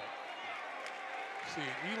 lost it. See,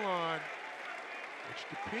 Elon, which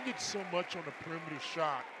depended so much on the perimeter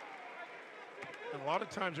shot, and a lot of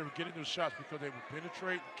times they were getting those shots because they would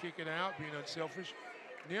penetrate and kick it out, being unselfish.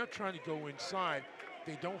 Now trying to go inside,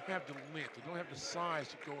 they don't have the length, they don't have the size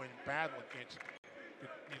to go in and battle against the,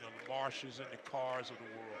 the Marshes and the Carrs of the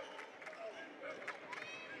world.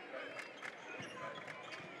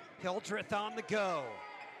 Hildreth on the go.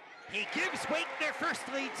 He gives Wake their first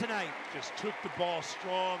lead tonight. Just took the ball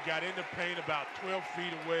strong, got in the paint about 12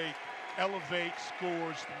 feet away, elevates,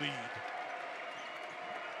 scores, lead.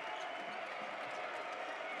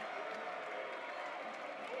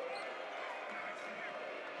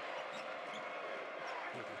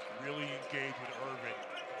 Really engaged with Irvin.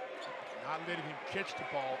 Not letting him catch the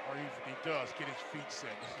ball, or even if he does, get his feet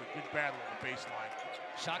set. This is a good battle on the baseline.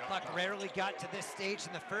 Shot clock rarely got to this stage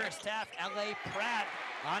in the first half. L.A. Pratt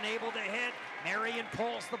unable to hit. Marion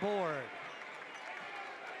pulls the board.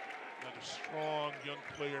 Another strong young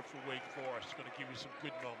player for Wake Forest. Going to give you some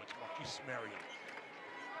good moments. Marquise Marion.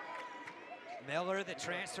 Miller, the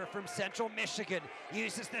transfer from Central Michigan,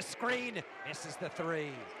 uses the screen, misses the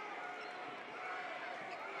 3.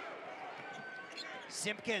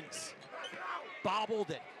 Simpkins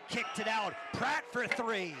bobbled it, kicked it out. Pratt for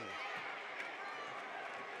 3.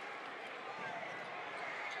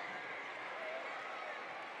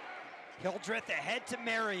 Hildreth ahead to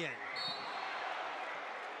Marion.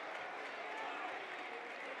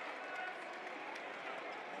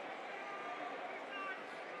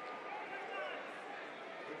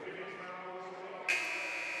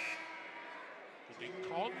 Did they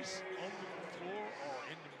call this on the floor or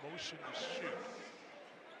in the motion to shoot?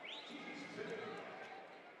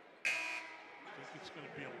 I think it's going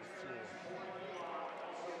to be on the floor.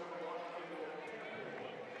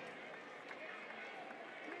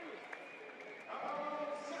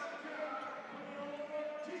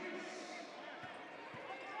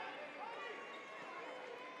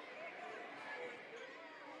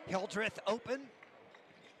 Hildreth open.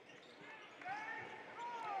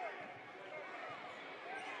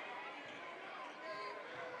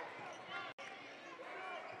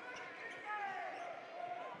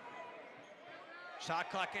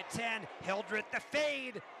 Shot clock at 10. Hildreth the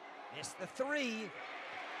fade. Missed the three.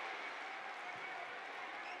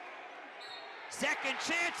 Second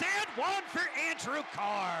chance and one for Andrew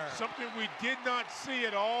Carr. Something we did not see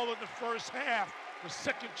at all in the first half. The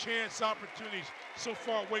second chance opportunities. So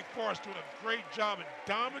far, Wake Forest doing a great job of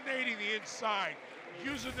dominating the inside,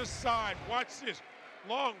 using the side. Watch this.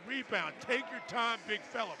 Long rebound. Take your time, big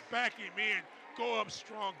fella. Back him in. Go up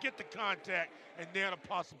strong. Get the contact. And now the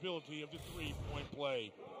possibility of the three-point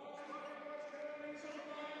play.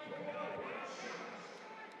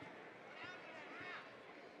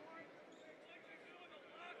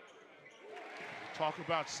 Talk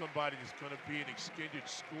about somebody that's going to be an extended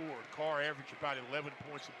scorer. Carr averaged about 11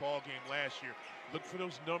 points a ball game last year. Look for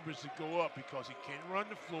those numbers to go up because he can run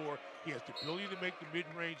the floor. He has the ability to make the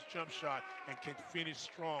mid-range jump shot and can finish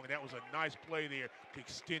strong. And that was a nice play there to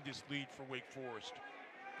extend this lead for Wake Forest.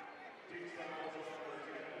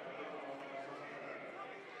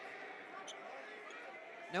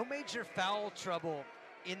 No major foul trouble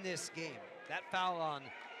in this game. That foul on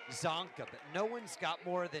Zonka, but no one's got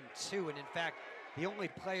more than two. And in fact, the only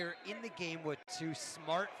player in the game with two,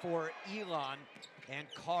 Smart for Elon and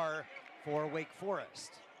Carr for Wake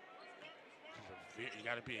Forest. You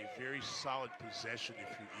got to be a very solid possession if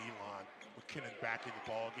you're Elon. McKinnon back in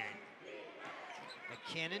the ball game.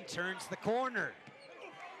 McKinnon turns the corner.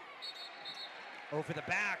 Over the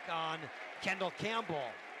back on Kendall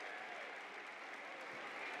Campbell.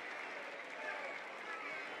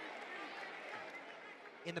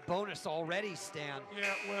 In the bonus already, Stan.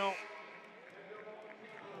 Yeah, well,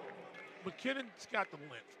 McKinnon's got the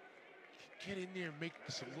length. Get in there and make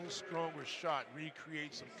this a little stronger shot,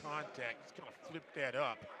 recreate some contact. He's going to flip that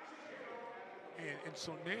up. And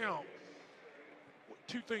so now,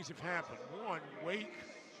 two things have happened. One, Wake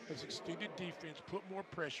has extended defense, put more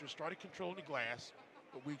pressure, started controlling the glass,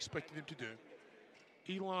 what we expected them to do.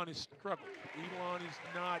 Elon is struggling. Elon is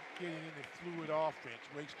not getting in the fluid offense.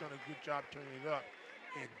 Wake's done a good job turning it up.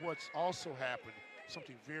 And what's also happened,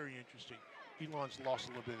 something very interesting, Elon's lost a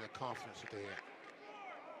little bit of the confidence that they had.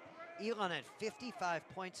 Elon had 55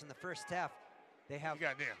 points in the first half. They have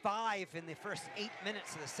got 5 in the first 8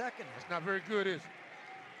 minutes of the second half. It's not very good, is it?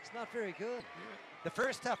 It's not very good. Yeah. The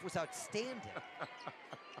first half was outstanding.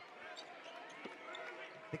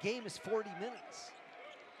 The game is 40 minutes.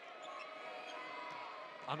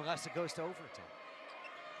 Unless it goes to overtime.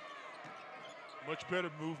 Much better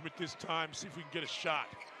movement this time. See if we can get a shot.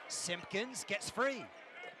 Simpkins gets free.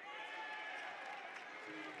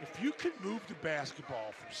 If you can move the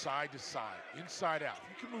basketball from side to side, inside out,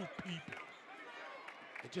 if you can move people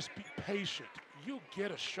and just be patient, you'll get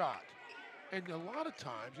a shot. And a lot of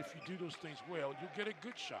times, if you do those things well, you'll get a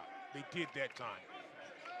good shot. They did that time.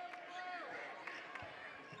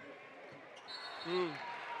 Ooh.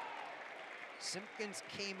 Simpkins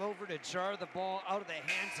came over to jar the ball out of the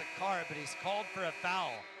hands of Carr, but he's called for a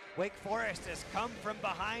foul. Wake Forest has come from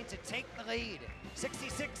behind to take the lead.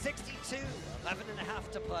 66-62, 11 and a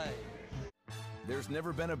half to play. There's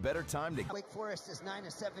never been a better time to... Wake Forest is 9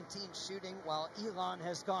 of 17 shooting, while Elon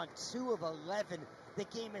has gone 2 of 11. The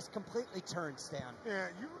game is completely turned, Stan. Yeah,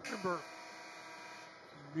 you remember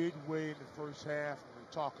midway in the first half, we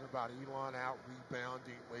were talking about Elon out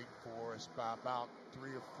rebounding Wake Forest by about 3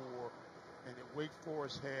 or 4. And then Wake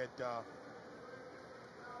Forest had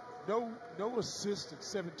no assists and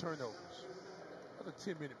 7 turnovers. About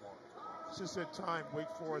the 10-minute mark. Since that time,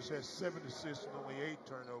 Wake Forest has 7 assists and only 8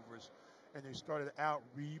 turnovers. And they started out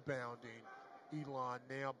rebounding Elon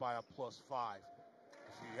now by a +5.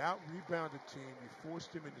 If you out rebound a team, you force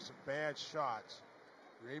them into some bad shots,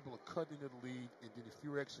 you're able to cut into the lead, and then if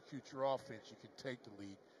you execute your offense, you can take the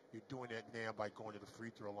lead. You're doing that now by going to the free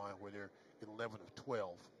throw line where they're 11 of 12.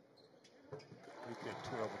 Make that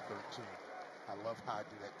 12 of 13. I love how I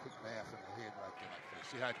do that quick math in my head right there. Like that.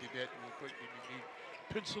 See how I did that real quick? You need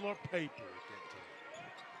pencil or paper at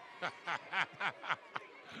that time.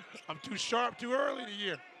 I'm too sharp too early in the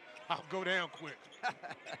year. I'll go down quick.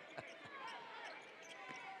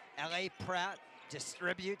 L.A. Pratt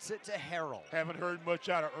distributes it to Harrell. Haven't heard much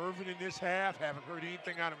out of Irvin in this half. Haven't heard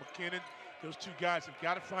anything out of McKinnon. Those two guys have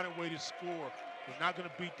got to find a way to score. We're not going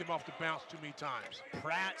to beat them off the bounce too many times.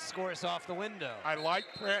 Pratt scores off the window. I like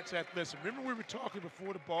Pratt's athleticism. Remember we were talking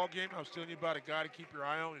before the ball game? I was telling you about a guy to keep your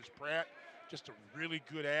eye on is Pratt. Just a really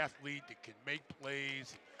good athlete that can make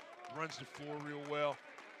plays, runs the floor real well.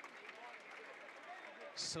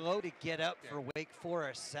 Slow to get up for Wake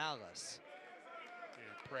Forest, Sallis.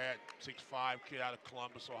 Yeah, Pratt, 6'5", kid out of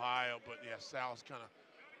Columbus, Ohio. But, yeah, Sallis kind of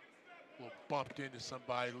a little bumped into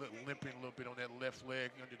somebody, limping a little bit on that left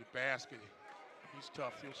leg under the basket. He's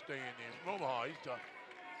tough. He'll stay in there. From Omaha, he's tough.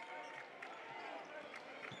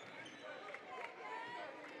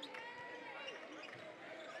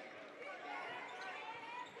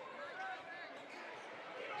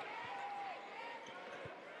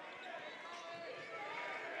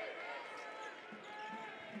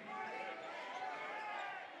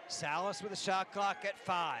 Sallis with a shot clock at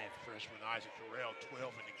 5. Freshman Isaac Terrell, 12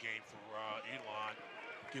 in the game for Elon.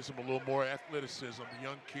 Gives him a little more athleticism. The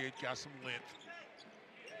young kid got some length.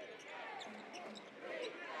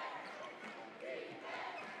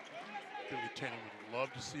 Billy Tanner would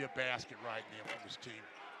love to see a basket right now from his team.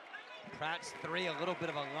 Pratt's three, a little bit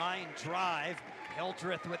of a line drive.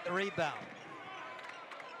 Hildreth with the rebound.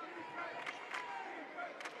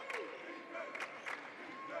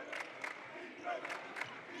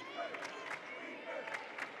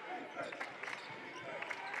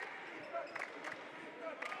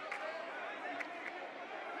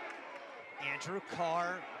 Andrew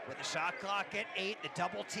Carr with the shot clock at 8. The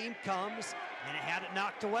double team comes, and it had it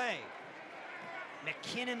knocked away.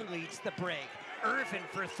 McKinnon leads the break. Irvin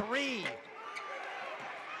for 3.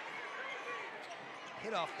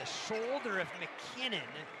 Hit off the shoulder of McKinnon.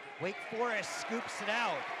 Wake Forest scoops it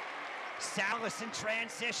out. Sallis in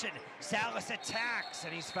transition. Sallis attacks,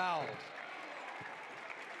 and he's fouled.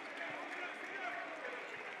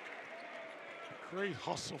 Great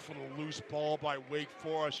hustle for the loose ball by Wake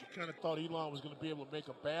Forest. You kind of thought Elon was going to be able to make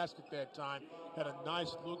a basket that time. Had a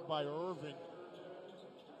nice look by Irvin.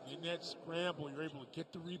 In that scramble, you're able to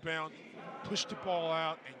get the rebound, push the ball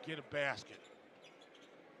out, and get a basket.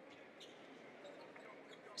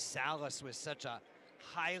 Sallis was such a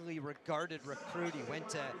highly regarded recruit. He went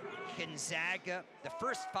to Gonzaga, the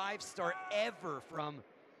first 5-star ever from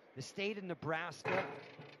the state of Nebraska.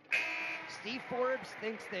 Steve Forbes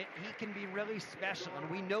thinks that he can be really special, and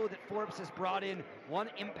we know that Forbes has brought in one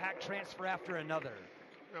impact transfer after another.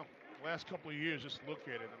 Well, last couple of years, just look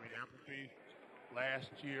at it. I mean, Appleby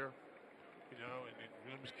last year, you know, and then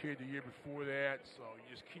Williams Kid the year before that. So you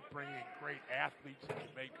just keep bringing in great athletes that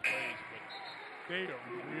can make plays, but they are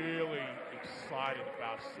really excited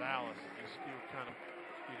about Sallis. He's still kind of,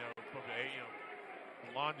 you know, from the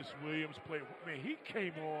Alondis Williams played. Man, he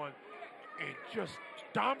came on and just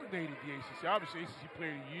dominated the ACC. Obviously, ACC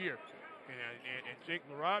Player of the Year. And Jake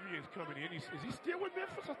LaRavia is coming in. Is he still with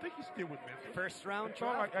Memphis? I think he's still with Memphis. First round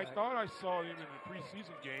draft. I draft. thought I saw him in the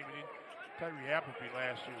preseason game, and then Tyree Appleby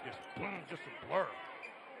last year, just a blur.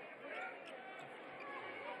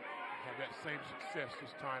 Have that same success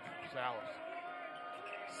this time from Sallis.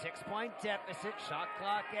 6-point deficit, shot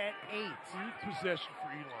clock at 8. Huge possession for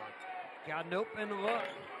Elon. Got an open look.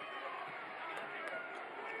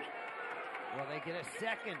 Will they get a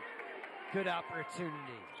second good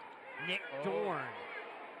opportunity? Nick Dorn.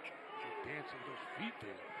 Dancing with those feet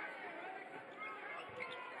there.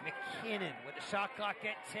 McKinnon with the shot clock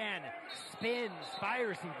at 10. Spins,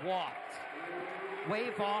 fires, he walked.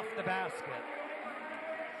 Wave off the basket.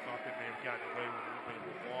 Thought they may have gotten away with a little bit of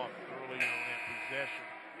a walk earlier in that possession.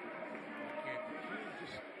 Again, McKinnon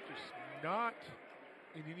just not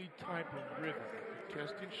in any type of rhythm.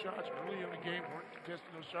 Contesting shots early in the game, weren't contesting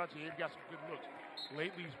those shots. He's got some good looks.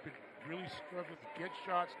 Lately, he's been really struggling to get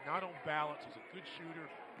shots, not on balance. He's a good shooter.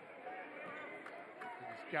 And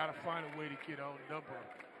he's got to find a way to get on number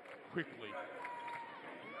quickly.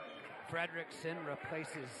 Fredrickson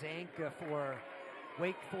replaces Zanka for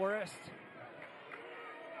Wake Forest.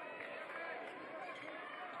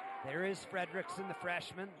 There is Fredrickson, the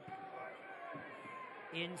freshman.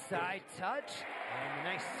 Inside touch, and a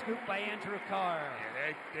nice scoop by Andrew Carr.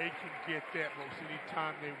 Yeah, they can get that most any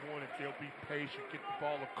time they want it. They'll be patient, get the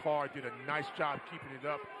ball to Carr. Did a nice job keeping it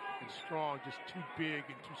up and strong, just too big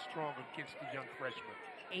and too strong against the young freshman.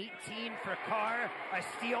 18 for Carr. A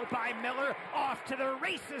steal by Miller. Off to the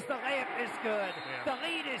races. The layup is good. Yeah. The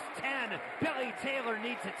lead is 10. Billy Taylor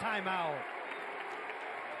needs a timeout.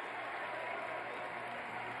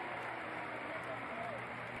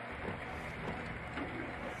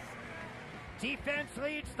 Defense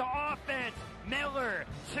leads the offense. Miller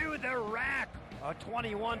to the rack. A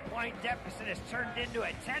 21-point deficit has turned into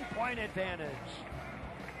a 10-point advantage.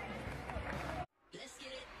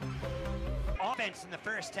 Offense in the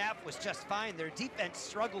first half was just fine. Their defense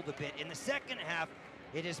struggled a bit. In the second half,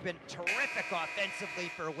 it has been terrific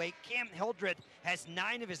offensively for Wake. Cam Hildreth has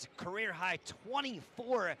 9 of his career-high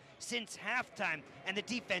 24 since halftime, and the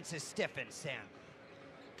defense is stiffened, Sam.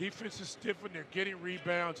 Defense is stiffened. They're getting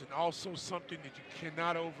rebounds, and also something that you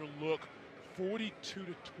cannot overlook. 42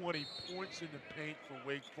 to 20 points in the paint for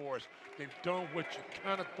Wake Forest. They've done what you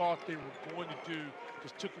kind of thought they were going to do.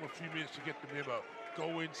 Just took them a few minutes to get the memo.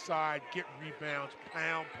 Go inside, get rebounds,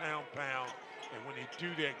 pound, pound, pound. And when they do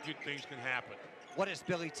that, good things can happen. What does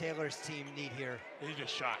Billy Taylor's team need here? They need a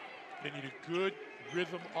shot. They need a good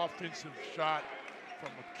rhythm offensive shot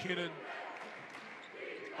from McKinnon.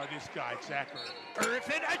 Or this guy, Zach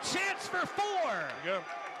Irvin, a chance for 4. There you go.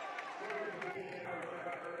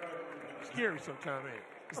 Scary sometimes,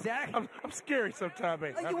 man. Zach? I'm scary sometimes,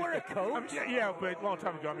 man. You were a coach? Yeah, but a long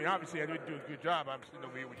time ago. I mean, obviously, I didn't do a good job. I'm sitting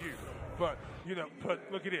over here with you. But, you know, but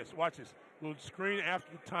look at this. Watch this. Little screen after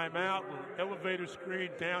the timeout, little elevator screen,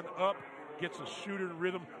 down, up, gets a shooter in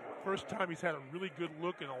rhythm. First time he's had a really good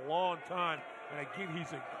look in a long time. And, again,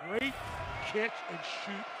 he's a great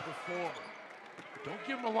catch-and-shoot performer. Don't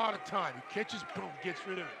give him a lot of time. He catches, boom, gets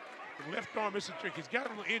rid of it. The left arm is a trick. He's got a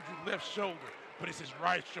little injured left shoulder, but it's his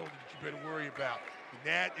right shoulder that you better worry about. And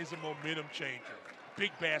that is a momentum changer.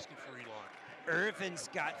 Big basket for Elon. Irvin's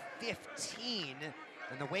got 15,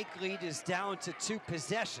 and the Wake lead is down to 2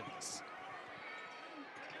 possessions.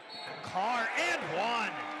 Carr and 1.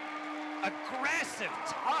 Aggressive,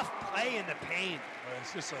 tough play in the paint.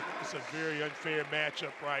 It's a very unfair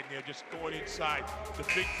matchup right now, just going inside. The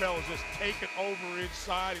big fellas just taking over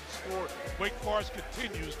inside and score. Wake Forest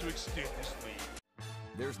continues to extend this lead.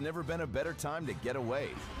 There's never been a better time to get away.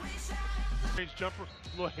 Range jumper,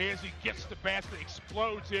 little handsy, gets the basket,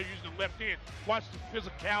 explodes there using the left hand. Watch the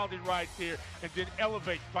physicality right there, and then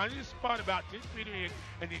elevate. Finding a spot about 10 feet in,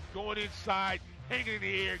 and then going inside, hanging in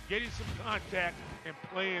the air, getting some contact, and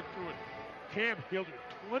playing through it. Cam Hildreth,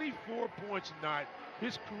 24 points tonight.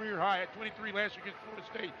 His career high at 23 last year against Florida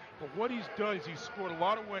State. But what he's done is he's scored a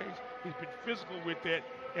lot of ways. He's been physical with that.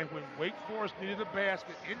 And when Wake Forest needed a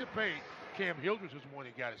basket in the paint, Cam Hildreth was the one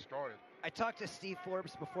that got it started. I talked to Steve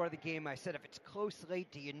Forbes before the game. I said, if it's close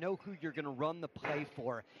late, do you know who you're going to run the play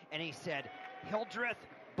for? And he said, Hildreth,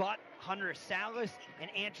 Butt, Hunter Sallis, and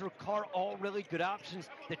Andrew Carr, all really good options.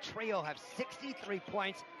 The trio have 63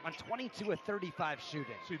 points on 22 of 35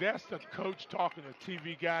 shooting. See, that's the coach talking to a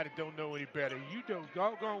TV guy that don't know any better. You know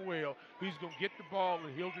doggone well he's going to get the ball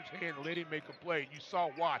in Hildreth's hand and let him make a play. And you saw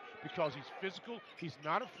why. Because he's physical, he's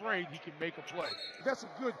not afraid, he can make a play. That's a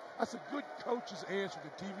good coach's answer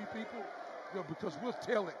to TV people, you know, because we'll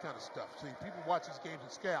tell that kind of stuff. See, people watch these games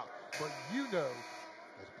and scout. But you know,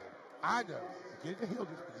 I know, get to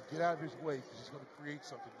Hildreth, but get out of his way because he's going to create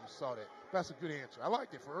something. You saw that. That's a good answer. I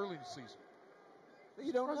liked it for early in the season. But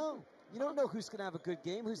you don't know. You don't know who's going to have a good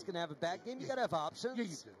game, who's going to have a bad game. You got to have options. Yeah,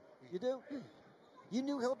 you do. You do? Yeah. You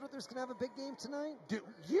knew Hildreth was going to have a big game tonight?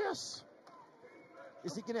 Yes.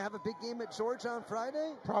 Is he going to have a big game at Georgia on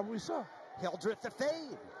Friday? Probably so. Hildreth the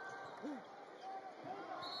fade. Yeah.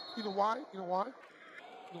 You know why? You know why?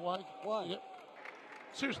 You know why? Why? Yeah.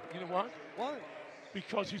 Seriously, you know why? Why?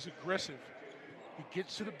 Because he's aggressive. He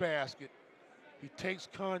gets to the basket, he takes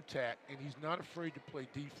contact, and he's not afraid to play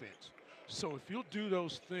defense. So if you'll do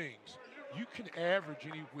those things, you can average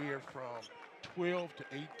anywhere from 12 to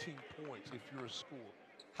 18 points if you're a scorer.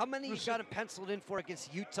 How many you got him penciled in for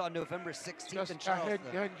against Utah November 16th in Charleston?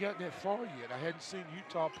 I hadn't gotten that far yet. I hadn't seen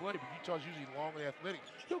Utah play, but Utah's usually long and athletic.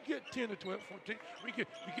 You'll get 10 to 12, 14.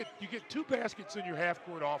 You get 2 baskets in your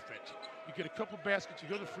half-court offense. You get a couple of baskets, you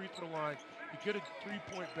go to the free throw line, you get a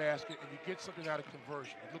 3-point basket, and you get something out of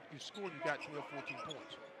conversion. You score, you got 12, 14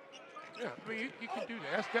 points. Yeah, I mean, you can do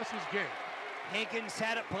that. That's his game. Higgins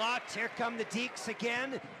had it blocked. Here come the Deacs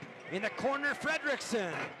again. In the corner,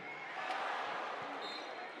 Fredrickson.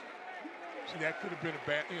 See, that could have been a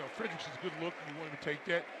bad, Fredrickson's a good look, and you want him to take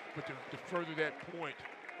that, but to further that point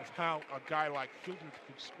of how a guy like Hildreth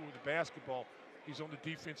could score the basketball, he's on the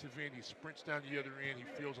defensive end, he sprints down the other end,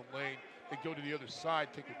 he fills a lane, they go to the other side,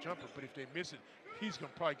 take a jumper, but if they miss it, he's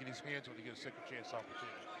going to probably get his hands on to get a second chance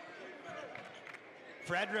opportunity.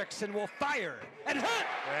 Fredrickson will fire and hit.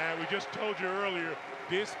 And we just told you earlier,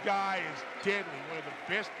 this guy is deadly. One of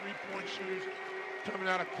the best three-point shooters coming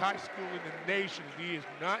out of high school in the nation. He is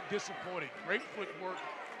not disappointed. Great footwork,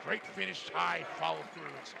 great finish, high, follow through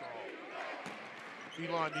and strong.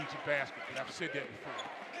 Elon needs a basket, but I've said that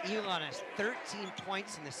before. Elon has 13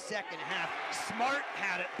 points in the second half. Smart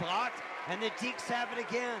had it blocked, and the Deacs have it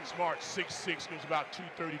again. Smart, 6'6", goes about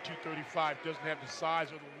 230, 235. Doesn't have the size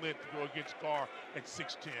or the length to go against Carr at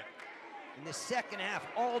 6'10". In the second half,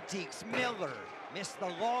 all Deacs. Miller missed the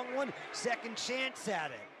long one. Second chance at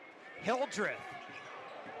it. Hildreth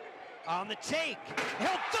on the take. He'll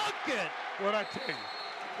dunk it. What'd I tell you?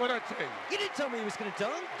 What'd I tell you? You didn't tell me he was going to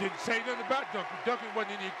dunk. Didn't say nothing about dunking. Dunking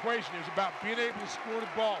wasn't in the equation. It was about being able to score the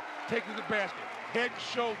ball, taking the basket, head and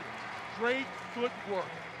shoulder. Great footwork.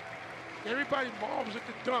 Everybody marvels at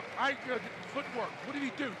the dunk. Footwork. What did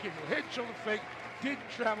he do? Give you a head and shoulder fake, didn't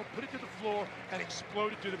travel, put it to the floor, and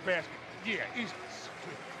exploded to the basket. Yeah, easy.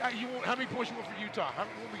 How many points you want for Utah? How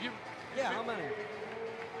many will we give? Yeah, how many?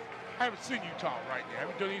 I haven't seen Utah right now. I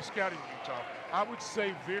haven't done any scouting in Utah. I would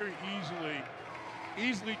say very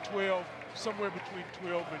easily 12, somewhere between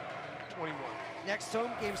 12 and 21. Next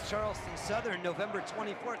home game's Charleston Southern, November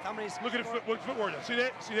 24th. How many? Look at the footwork. See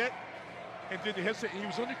that? See that? And then the headset, he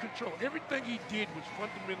was under control. Everything he did was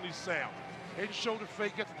fundamentally sound. Head and shoulder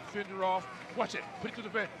fake, got the defender off. Watch it. Put it to the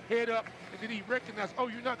back, head up, and then he recognized, oh,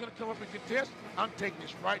 you're not going to come up and contest? I'm taking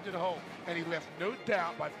this right to the hole. And he left no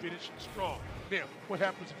doubt by finishing strong. Now, what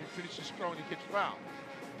happens if he finishes strong and he gets fouled?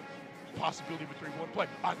 Possibility of a 3-1 play.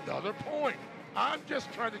 Another point. I'm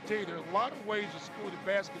just trying to tell you, there are a lot of ways to score the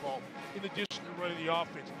basketball in addition to running the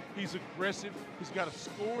offense. He's aggressive. He's got a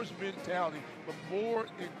scorer's mentality. But more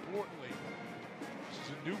importantly, this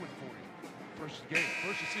is a new one for you. First game,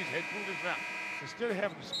 first of the season, head pulled his mouth. Instead of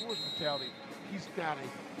having a scorer's mentality, he's got a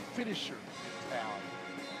finisher mentality.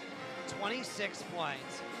 26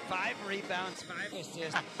 points, 5 rebounds, 5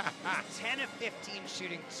 assists, 10 of 15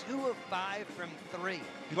 shooting, 2 of 5 from 3.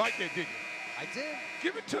 You like that, didn't you? I did.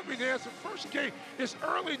 Give it to me now. It's the first game. It's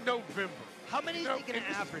early November. How many is he going to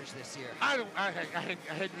average this year? I hadn't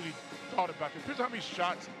really thought about it. Depends on how many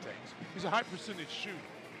shots he takes. He's a high percentage shooter.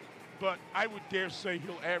 But I would dare say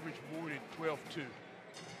he'll average more than 12-2.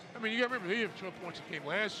 I mean, you got to remember, he had 12 points a game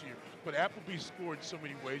last year, but Appleby scored in so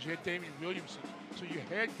many ways. You had Damian Williamson, so you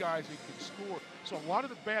had guys that could score. So a lot of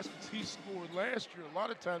the baskets he scored last year, a lot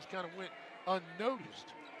of times kind of went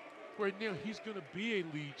unnoticed. Where now he's going to be a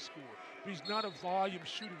lead scorer, but he's not a volume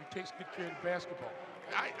shooter who takes good care of the basketball.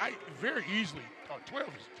 I very easily, 12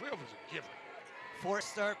 is a given.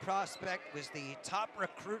 4-star prospect, was the top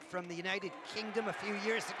recruit from the United Kingdom a few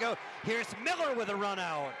years ago. Here's Miller with a run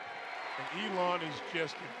out. And Elon is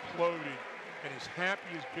just imploded, and as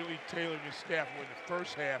happy as Billy Taylor and his staff were in the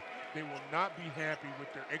first half, they will not be happy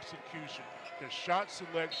with their execution, their shot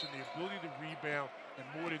selection, the ability to rebound,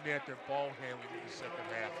 and more than that, their ball handling in the second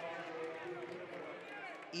half.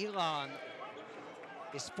 Elon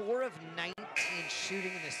is 4 of 19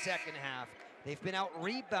 shooting in the second half. They've been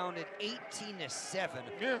out-rebounded 18-7.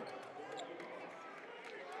 Yeah.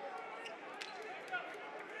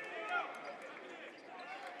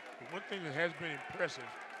 But one thing that has been impressive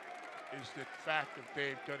is the fact that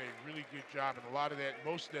they've done a really good job, and a lot of that,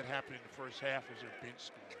 most of that happened in the first half as their bench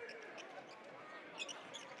scoring.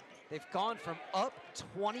 They've gone from up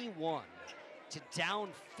 21 to down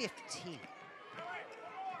 15.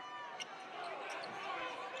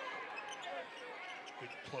 Good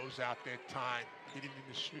close out that time, getting in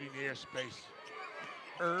the shooting airspace.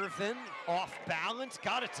 Irvin off balance,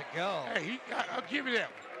 got it to go. Hey, I'll give you that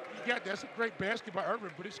one. That's a great basket by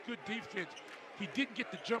Irvin, but it's good defense. He didn't get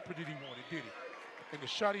the jumper that he wanted, did he? And the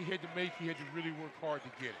shot he had to make, he had to really work hard to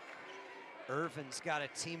get it. Irvin's got a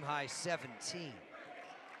team-high 17.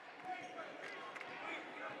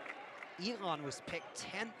 Elon was picked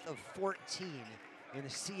 10th of 14 in the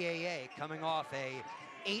CAA, coming off a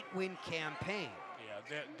 8-win campaign.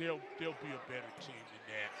 Yeah, they'll be a better team than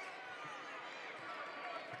that.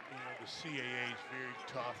 You know, the CAA is very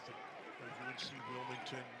tough. UNC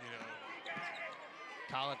Wilmington, you know.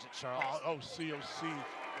 College at Charleston. Oh, COC,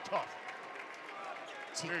 tough.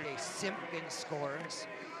 TK Simpkins scores.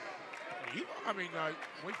 I mean,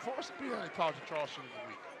 Wake Forest will be on the College of Charleston in the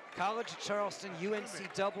week. College of Charleston,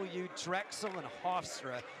 UNCW, Drexel, and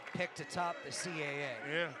Hofstra picked atop the CAA.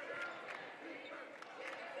 Yeah.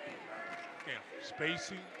 Yeah,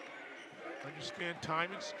 spacing, understand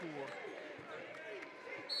time and score.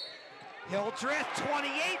 Hildreth,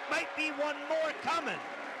 28, might be one more coming.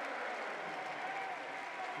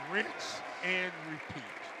 Rinse and repeat.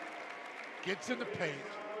 Gets in the paint,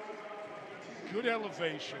 good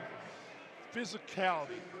elevation,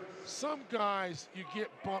 physicality. Some guys, you get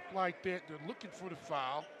bumped like that, they're looking for the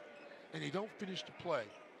foul, and they don't finish the play.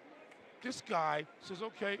 This guy says,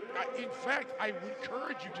 okay, in fact, I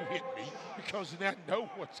encourage you to hit me because then I know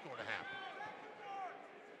what's going to happen.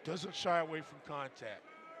 Doesn't shy away from contact.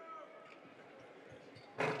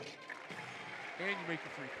 And you make the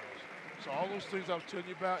free throws. So all those things I was telling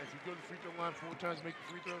you about, if you go to the free throw line 4 times, make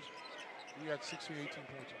the free throws, you got 16, 18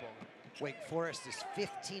 points of ball. Wake Forest is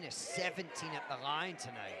 15 of 17 at the line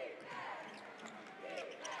tonight.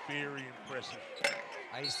 Very impressive.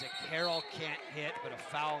 Isaac Harrell can't hit, but a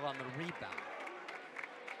foul on the rebound.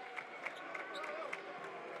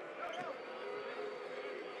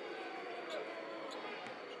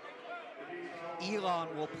 Elon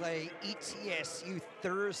will play ETSU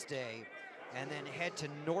Thursday and then head to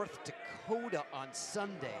North Dakota on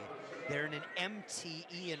Sunday. They're in an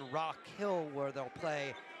MTE in Rock Hill where they'll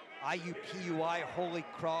play IUPUI, Holy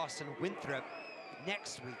Cross, and Winthrop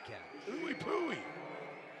next weekend. Ooey pooey.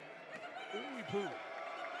 Ooey pooey.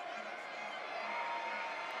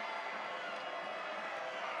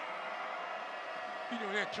 You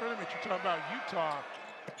know, that tournament you're talking about, Utah,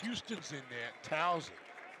 Houston's in there, Towson.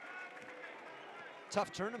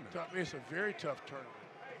 Tough tournament. It's a very tough tournament.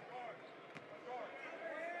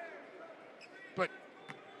 But,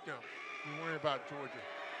 you know, we're worrying about Georgia.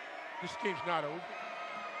 This game's not over,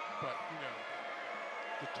 but, you know,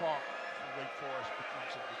 the talk from Wake Forest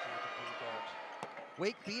becomes in the Georgia Bulldogs.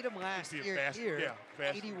 Wake beat them last year here,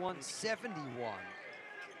 81-71.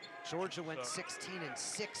 Georgia went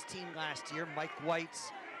 16-16 last year. Mike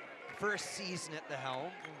White's first season at the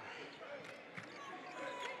helm.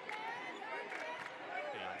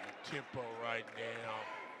 Tempo right now.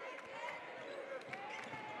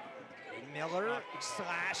 Miller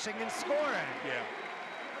slashing and scoring. Yeah.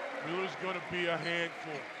 Miller's going to be a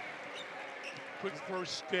handful. Quick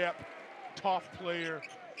first step, tough player,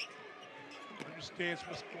 understands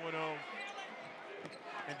what's going on.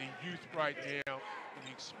 And the youth right now and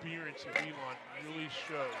the experience of Elon really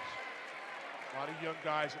shows. A lot of young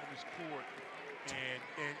guys on this court.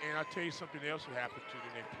 And I'll tell you something else that happened to them.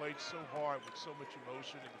 They played so hard with so much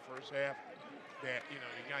emotion in the first half that, you know,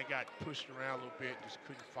 the guy got pushed around a little bit and just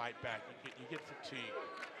couldn't fight back. You get fatigued.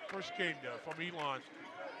 First game, though, from Elon,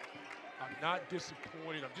 I'm not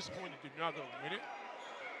disappointed. I'm disappointed they're not going to win it,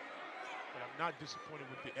 but I'm not disappointed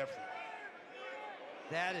with the effort.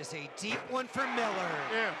 That is a deep one for Miller.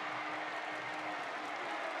 Yeah.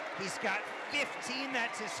 He's got 15,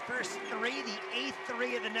 that's his first 3, the 8th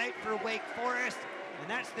 3 of the night for Wake Forest, and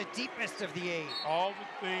that's the deepest of the 8. All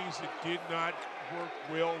the things that did not work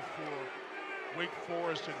well for Wake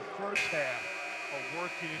Forest in the first half are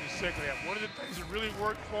working in the second half. One of the things that really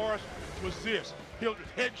worked for us was this.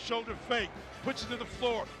 Hildreth, head and shoulder fake, puts it to the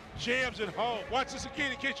floor, jams it home. Watch this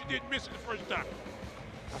again in case you didn't miss it the first time.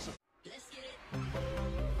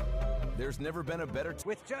 There's never been a better...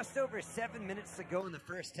 With just over 7 minutes to go in the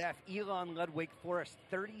first half, Elon led Wake Forest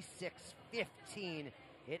 36-15.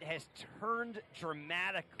 It has turned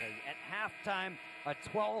dramatically. At halftime, a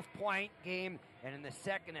 12-point game, and in the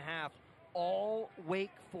second half, all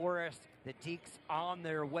Wake Forest, the Deacs on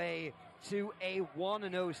their way to a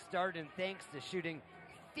 1-0 start, and thanks to shooting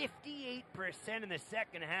 58% in the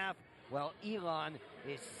second half, while Elon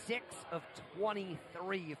is 6 of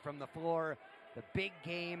 23 from the floor. The big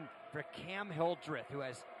game for Cam Hildreth, who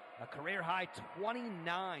has a career-high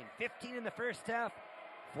 29, 15 in the first half,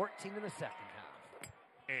 14 in the second half.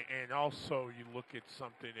 And also, you look at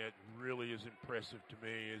something that really is impressive to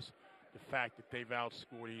me is the fact that they've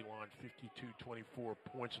outscored Elon 52-24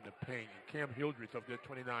 points in the paint. And Cam Hildreth, of their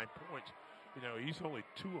 29 points, you know, he's only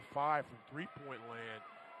 2 of 5 from three-point land.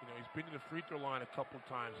 You know, he's been to the free throw line a couple of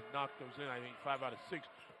times and knocked those in, I think 5 out of 6.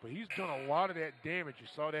 But he's done a lot of that damage. You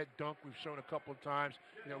saw that dunk we've shown a couple of times,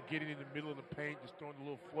 you know, getting in the middle of the paint, just throwing a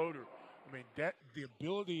little floater. I mean, that the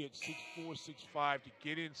ability at 6'4", 6'5" to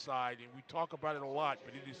get inside, and we talk about it a lot,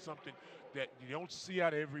 but it is something that you don't see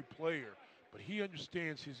out of every player. But he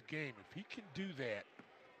understands his game. If he can do that,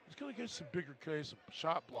 he's going to get some bigger plays, some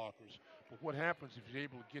shot blockers. But what happens if he's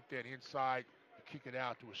able to get that inside and kick it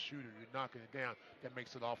out to a shooter, you're knocking it down, that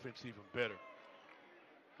makes the offense even better.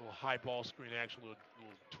 A little high ball screen action, little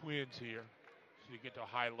twins here. So you get the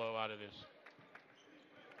high-low out of this.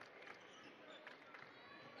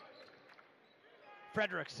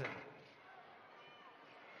 Fredrickson.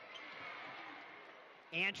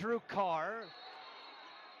 Andrew Carr.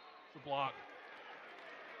 The block.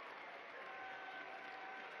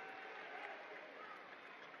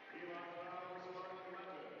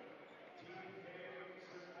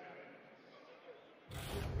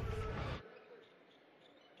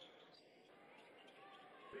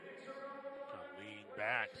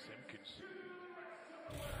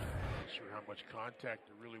 sure how much contact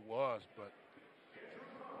there really was, but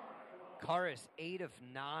Carr is 8 of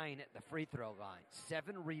 9 at the free throw line.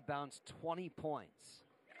 7 rebounds, 20 points.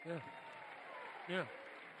 Yeah.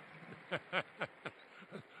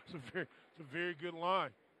 It's a very good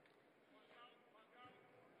line.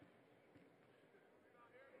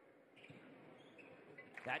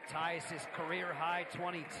 That ties his career high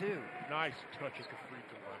 22. Nice touch at the free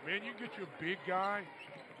throw line. Man, you get your big guy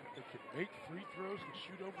that can make free throws, can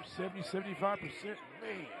shoot over 70, 75%.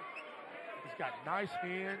 Man, he's got nice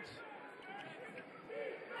hands.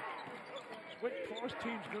 This Wake Forest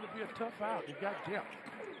team's going to be a tough out. They've got depth.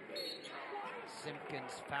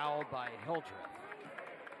 Simpkins fouled by Hildreth.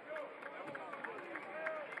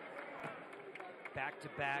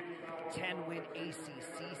 Back-to-back 10-win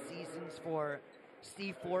ACC seasons for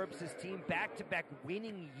Steve Forbes' team. Back-to-back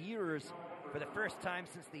winning years for the first time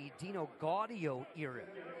since the Dino Gaudio era.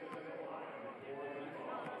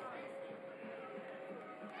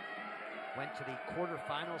 Went to the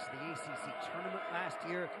quarterfinals of the ACC tournament last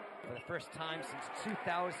year for the first time since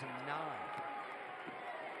 2009.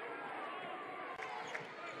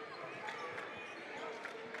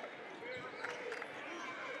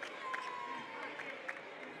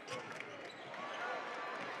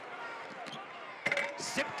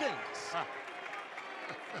 Simpkins.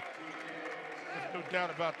 There's no doubt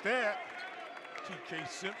about that. TK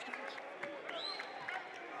Simpkins.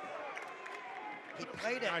 He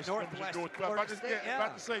played at nice Northwest Florida State.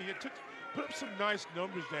 About to say, he put up some nice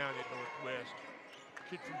numbers down at Northwest.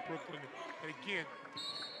 Kid from Brooklyn. And again,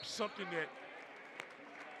 something that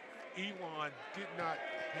Elon did not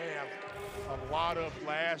have a lot of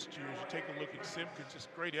last year. As you take a look at Simpkins,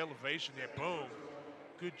 just great elevation there. Boom.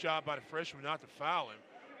 Good job by the freshman not to foul him.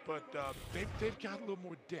 But they've got a little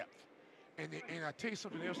more depth. And I tell you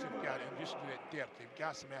something else they've got in addition to that depth. They've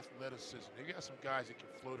got some athleticism. They've got some guys that can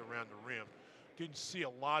float around the rim. Didn't see a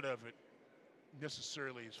lot of it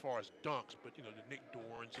necessarily as far as dunks, but, you know, the Nick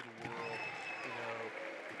Dorans of the world, you know,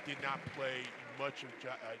 did not play much of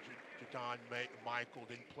Jadon Michael.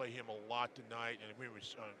 Didn't play him a lot tonight. And remember,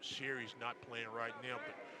 Sherry's not playing right now.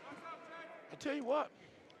 But I tell you what,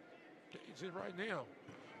 it's it right now.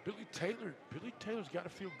 Billy Taylor's got to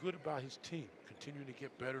feel good about his team, continuing to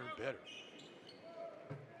get better and better.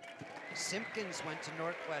 Simpkins went to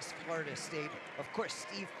Northwest Florida State. Of course,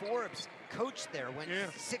 Steve Forbes coached there, went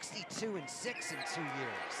 62-6 in 2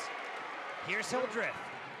 years. Here's Hildreth.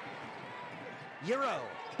 Euro,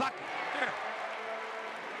 bucket. Yeah.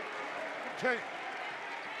 I tell you,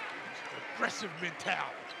 aggressive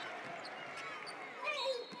mentality.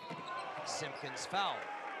 Simpkins foul.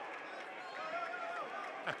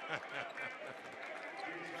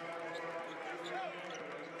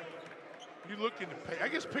 You look in the paper. I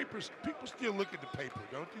guess people still look at the paper,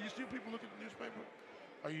 don't you? You still people look at the newspaper?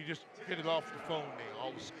 Or you just get it off the phone now,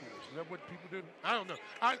 all the schools? Is that what people do? I don't know.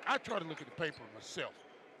 I try to look at the paper myself.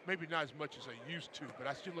 Maybe not as much as I used to, but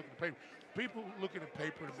I still look at the paper. People look at the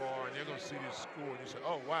paper tomorrow and they're going to see this score and they say,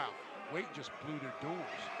 oh, wow, Wake just blew their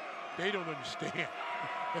doors. They don't understand.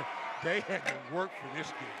 They had to work for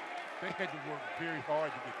this game. They had to work very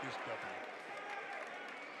hard to get this W.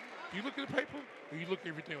 Do you look at the paper, or you look at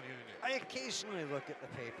everything on the internet? I occasionally look at the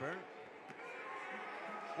paper.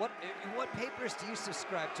 What papers do you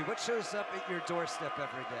subscribe to? What shows up at your doorstep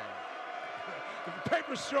every day? If the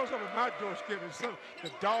paper shows up at my doorstep, and the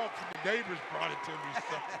dog from the neighbors brought it to me,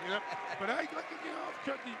 something, you know. But I like, you know, I've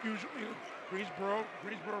cut the usual, you know, Greensboro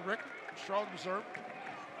Record, Charlotte Observer,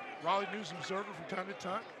 Raleigh News Observer from time to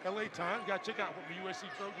time, LA Times. Got to check out what the USC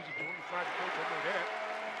Trojans are doing. The Friday coach, I know that.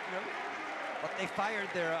 You know. But they fired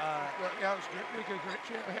their. Well, yeah, it was great.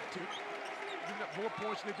 Yeah, I had to. Giving up more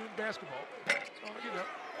points than they do in basketball. You know.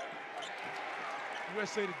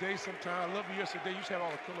 USA Today sometime. I love the USA Today. You used to have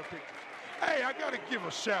all the color pictures. Hey, I got to give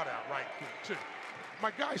a shout out right here, too.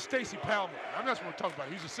 My guy, Stacy Palmer. I'm not going to talk about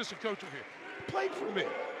it. He's assistant coach over here. Played for me.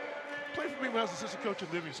 Played for me when I was assistant coach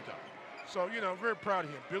at Livingston. So, you know, very proud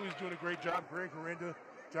of him. Billy's doing a great job. Greg Horinda,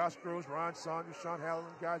 Josh Groves, Ron Saunders, Sean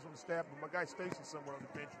Halloran, guys on the staff. But my guy, Stacy's somewhere on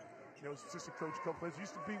the bench. You know, assistant coach a couple places.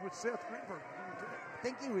 Used to be with Seth Greenberg. I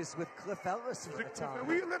think he was with Cliff Ellis for a time.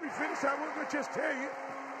 Let me finish. I wasn't going to just tell you.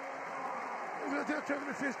 Let me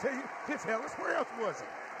just tell you. Cliff Ellis, where else was he?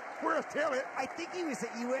 Where else? Tell it. I think he was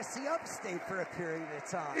at USC Upstate for a period of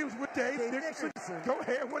time. He was with Dave Dickerson. Go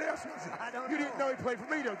ahead. What else was he? I don't know. You didn't know he played for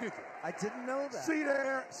me, though, did you? I didn't know that. See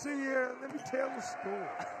there. Let me tell the story.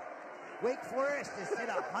 Wake Forest has hit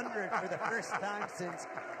 100 for the first time since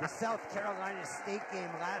the South Carolina State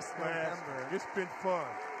game last November. It's been fun.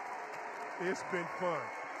 It's been fun.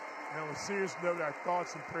 Now, on a serious note, our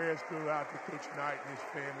thoughts and prayers go out to Coach Knight and his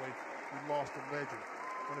family. We lost a legend.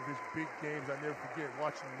 one of his big games. I never forget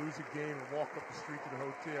watching him lose a game and walk up the street to the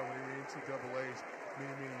hotel when he were in NCAAs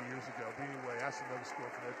many years ago. But anyway, that's another story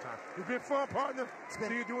from that time. It's been fun, partner. See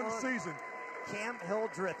you during the season. Cam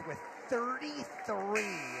Hildreth with 33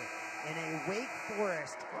 in a Wake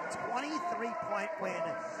Forest 23-point win,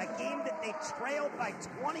 a game that they trailed by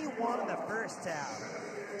 21 in the first half.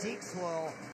 Deacs will